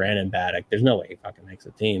like a Brandon Baddock. There's no way he fucking makes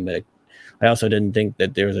the team, but I also didn't think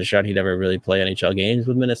that there was a shot he'd ever really play NHL games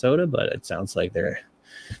with Minnesota, but it sounds like they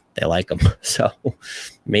like him. So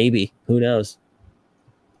maybe, who knows?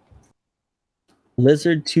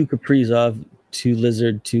 Lizard to Kaprizov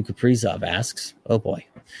asks, oh boy,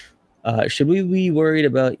 should we be worried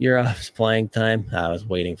about Yurov's playing time? I was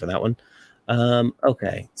waiting for that one.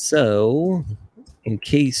 Okay, so in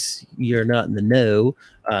case you're not in the know,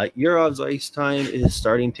 Yurov's ice time is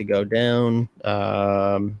starting to go down.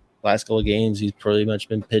 Last couple of games, he's pretty much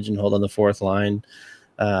been pigeonholed on the 4th line.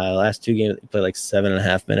 Last 2 games, he played like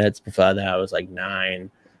 7.5 minutes. Before that, it was like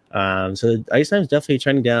 9. So the ice time is definitely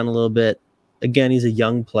trending down a little bit. Again, he's a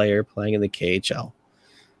young player playing in the KHL.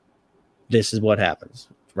 This is what happens,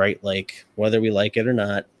 right? Like, whether we like it or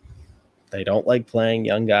not, they don't like playing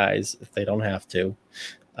young guys if they don't have to.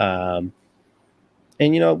 And,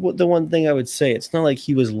 the one thing I would say, it's not like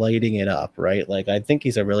he was lighting it up, right? Like, I think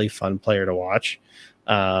he's a really fun player to watch.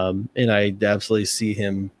 And I absolutely see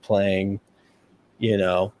him playing,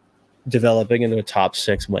 developing into a top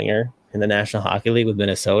 6 winger in the National Hockey League with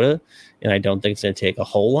Minnesota. And I don't think it's going to take a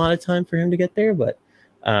whole lot of time for him to get there. But,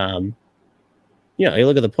 you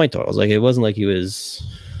look at the point totals. Like, it wasn't like it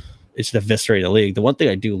should eviscerate the league. The one thing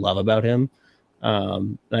I do love about him,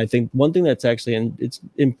 and I think one thing that's actually, and it's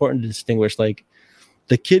important to distinguish, like,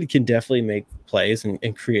 the kid can definitely make plays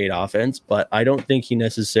and create offense, but I don't think he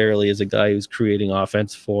necessarily is a guy who's creating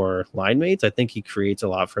offense for line mates. I think he creates a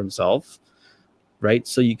lot for himself, right?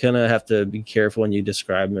 So you kind of have to be careful when you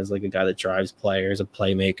describe him as like a guy that drives players, a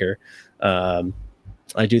playmaker.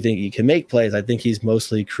 I do think he can make plays. I think he's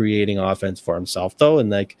mostly creating offense for himself, though.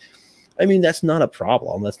 And that's not a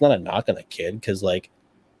problem. That's not a knock on the kid, because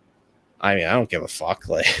I mean, I don't give a fuck.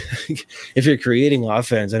 Like, if you're creating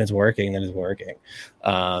offense and it's working, then it's working.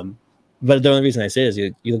 But the only reason I say is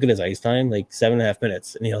you look at his ice time, like 7.5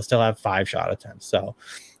 minutes, and he'll still have 5 shot attempts. So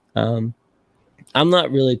I'm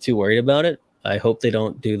not really too worried about it. I hope they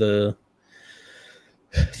don't do the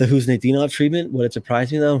Huznetdinov treatment. Would it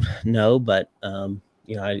surprise me though? No, but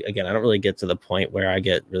you know, I don't really get to the point where I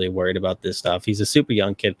get really worried about this stuff. He's a super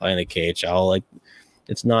young kid playing the KHL. Like,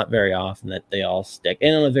 it's not very often that they all stick.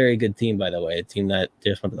 And on a very good team, by the way, a team that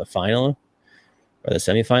just went to the final or the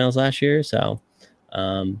semifinals last year. So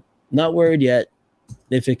not worried yet.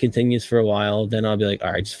 If it continues for a while, then I'll be like,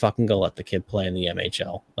 all right, just fucking go let the kid play in the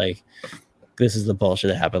MHL. Like, this is the bullshit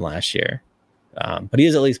that happened last year. But he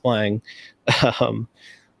is at least playing.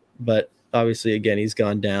 But obviously, again, he's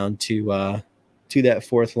gone down to that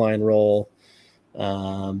fourth line role.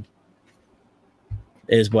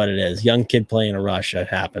 Is what it is. Young kid playing a rush, it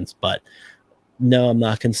happens. But no, I'm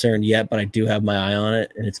not concerned yet, but I do have my eye on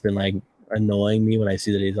it. And it's been like annoying me when I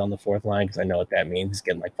see that he's on the fourth line, because I know what that means. He's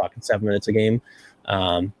getting like fucking 7 minutes a game.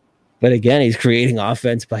 But again, he's creating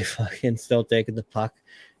offense by fucking still taking the puck,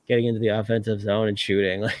 getting into the offensive zone and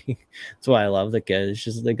shooting. Like, that's why I love the kid. It's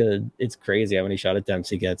just like it's crazy how many shot attempts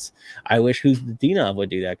he gets. I wish Dinov would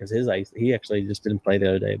do that, because he actually just didn't play the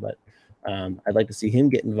other day, but I'd like to see him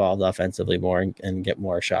get involved offensively more and get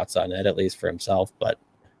more shots on net, at least for himself. But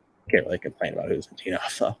can't really complain about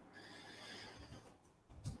Dinov though.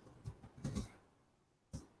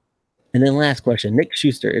 And then last question, Nick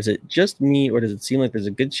Schuster, is it just me, or does it seem like there's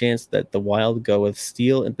a good chance that the Wild go with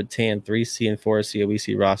Steele and Patan 3C and 4C, or we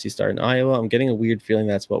see Rossi start in Iowa? I'm getting a weird feeling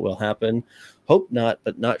that's what will happen. Hope not,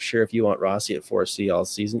 but not sure if you want Rossi at 4C all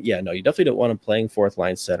season. Yeah, no, you definitely don't want him playing fourth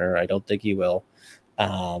line center. I don't think he will.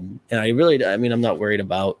 And I'm not worried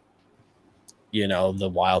about,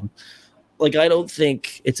 the Wild. Like, I don't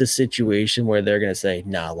think it's a situation where they're going to say,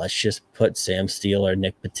 nah, let's just put Sam Steele or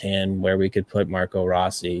Nick Patan where we could put Marco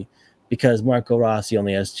Rossi, because Marco Rossi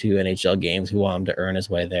only has 2 NHL games. We want him to earn his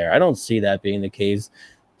way there. I don't see that being the case.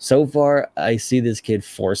 So far, I see this kid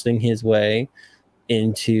forcing his way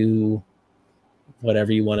into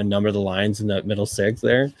whatever you want to number the lines in the middle 6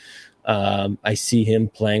 there. I see him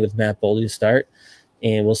playing with Matt Boldy to start,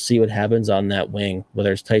 and we'll see what happens on that wing,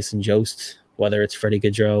 whether it's Tyson Jost, whether it's Freddie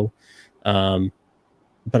Gaudreau.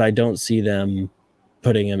 But I don't see them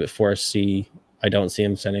putting him at 4C. I don't see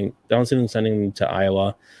them sending him to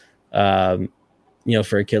Iowa.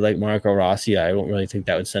 For a kid like Marco Rossi, I don't really think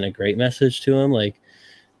that would send a great message to him. Like,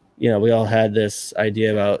 we all had this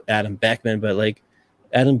idea about Adam Beckman, but like,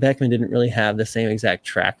 Adam Beckman didn't really have the same exact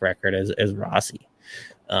track record as Rossi.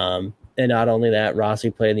 And not only that,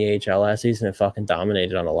 Rossi played in the AHL last season and fucking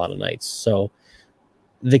dominated on a lot of nights. So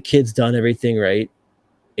the kid's done everything right,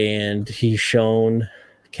 and he's shown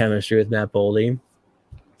chemistry with Matt Boldy.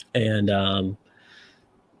 And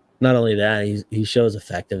not only that, he shows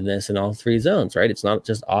effectiveness in all 3 zones, right? It's not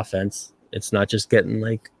just offense. It's not just getting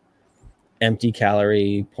like empty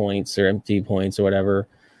calorie points or empty points or whatever.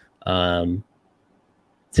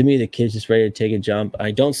 To me, the kid's just ready to take a jump.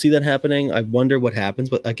 I don't see that happening. I wonder what happens.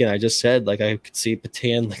 But again, I just said, like, I could see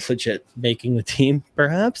Patan like legit making the team,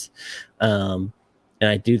 perhaps. And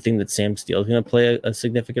I do think that Sam Steele is going to play a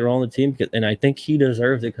significant role in the team. And I think he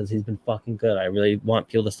deserves it because he's been fucking good. I really want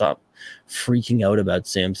people to stop freaking out about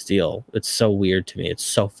Sam Steele. It's so weird to me. It's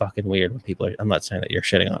so fucking weird when people are... I'm not saying that you're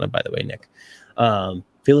shitting on him, by the way, Nick.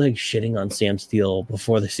 Feel like shitting on Sam Steele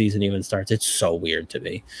before the season even starts. It's so weird to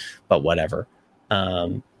me. But whatever.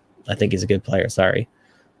 I think he's a good player. Sorry.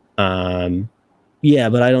 Yeah,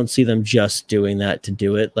 but I don't see them just doing that to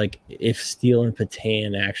do it. Like, if Steele and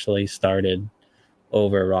Patan actually started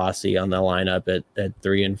over Rossi on the lineup at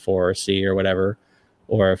 3 and 4C or whatever,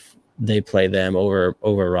 or if they play them over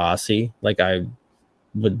Rossi, like, I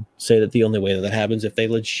would say that the only way that happens if they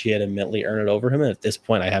legitimately earn it over him. And at this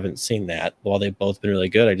point, I haven't seen that. While they've both been really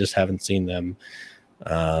good, I just haven't seen them,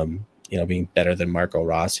 being better than Marco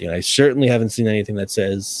Rossi. And I certainly haven't seen anything that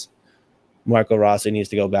says Marco Rossi needs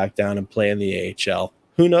to go back down and play in the AHL.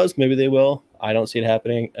 Who knows? Maybe they will. I don't see it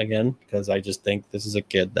happening again, because I just think this is a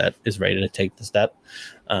kid that is ready to take the step.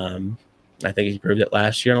 I think he proved it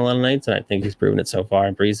last year on a lot of nights, and I think he's proven it so far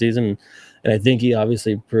in preseason. And I think he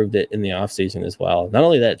obviously proved it in the offseason as well. Not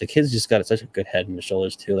only that, the kid's just got such a good head and the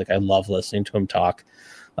shoulders too. Like, I love listening to him talk.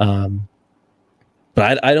 But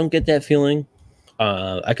I don't get that feeling.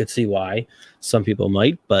 I could see why some people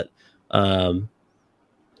might, but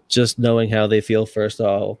just knowing how they feel first of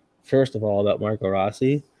all about Marco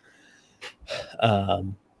Rossi,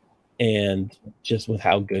 and just with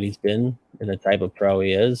how good he's been and the type of pro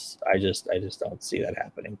he is, I just don't see that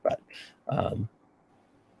happening. But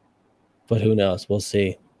who knows? We'll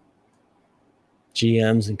see.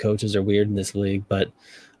 GMs and coaches are weird in this league, but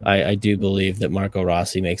I do believe that Marco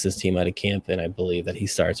Rossi makes this team out of camp, and I believe that he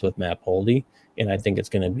starts with Matt Poldy, and I think it's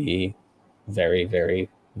going to be very, very,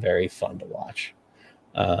 very fun to watch.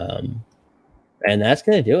 And that's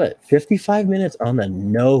going to do it. 55 minutes on the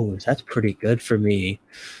nose. That's pretty good for me.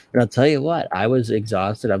 And I'll tell you what, I was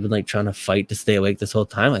exhausted. I've been like trying to fight to stay awake this whole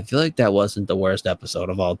time. I feel like that wasn't the worst episode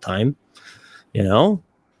of all time. You know?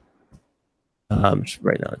 Just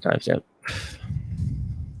right now, the timestamp.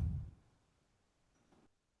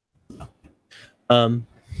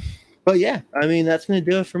 But yeah, I mean, that's going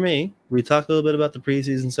to do it for me. We talked a little bit about the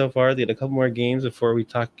preseason so far. They had a couple more games before we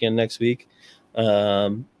talk again next week.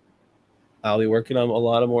 I'll be working on a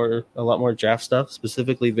lot more draft stuff,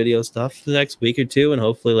 specifically video stuff the next week or two. And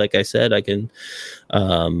hopefully, like I said, I can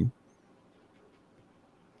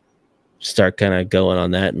start kind of going on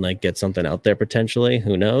that and like get something out there potentially.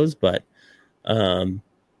 Who knows? But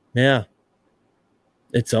yeah,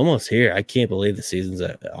 it's almost here. I can't believe the season's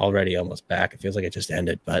already almost back. It feels like it just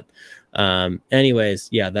ended. But anyways,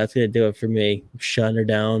 yeah, that's going to do it for me. I'm shutting her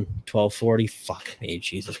down. 12:40. Fuck me.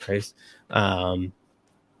 Jesus Christ.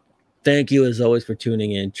 Thank you as always for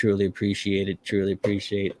tuning in. Truly appreciate it. Truly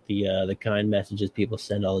appreciate the kind messages people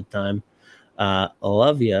send all the time. I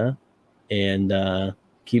love you, and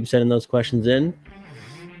keep sending those questions in.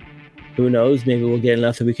 Who knows? Maybe we'll get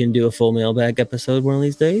enough that we can do a full mailbag episode one of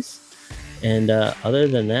these days. And other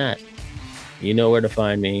than that, you know where to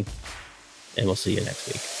find me, and we'll see you next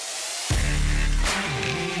week.